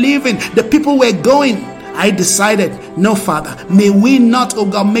people were leaving, the people were going, I decided, no, Father, may we not, oh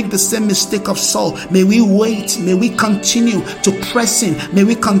God, make the same mistake of Saul. May we wait. May we continue to press in. May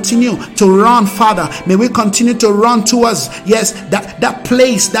we continue to run, Father. May we continue to run towards, that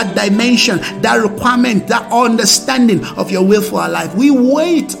place, that dimension, that requirement, that understanding of your will for our life. We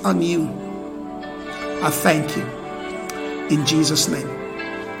wait on you. I thank you. In Jesus' name.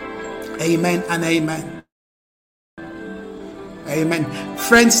 Amen and amen. Amen.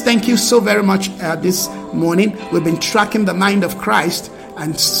 Friends, thank you so very much this morning. We've been tracking the mind of Christ,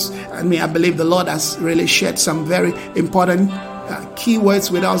 and I believe the Lord has really shared some very important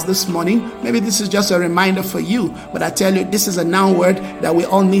keywords with us this morning. Maybe this is just a reminder for you, but I tell you, this is a noun word that we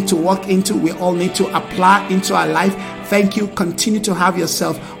all need to walk into. We all need to apply into our life. Thank you. Continue to have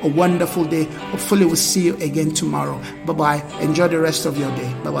yourself a wonderful day. Hopefully we'll see you again tomorrow. Bye-bye. Enjoy the rest of your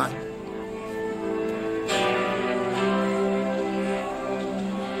day. Bye-bye.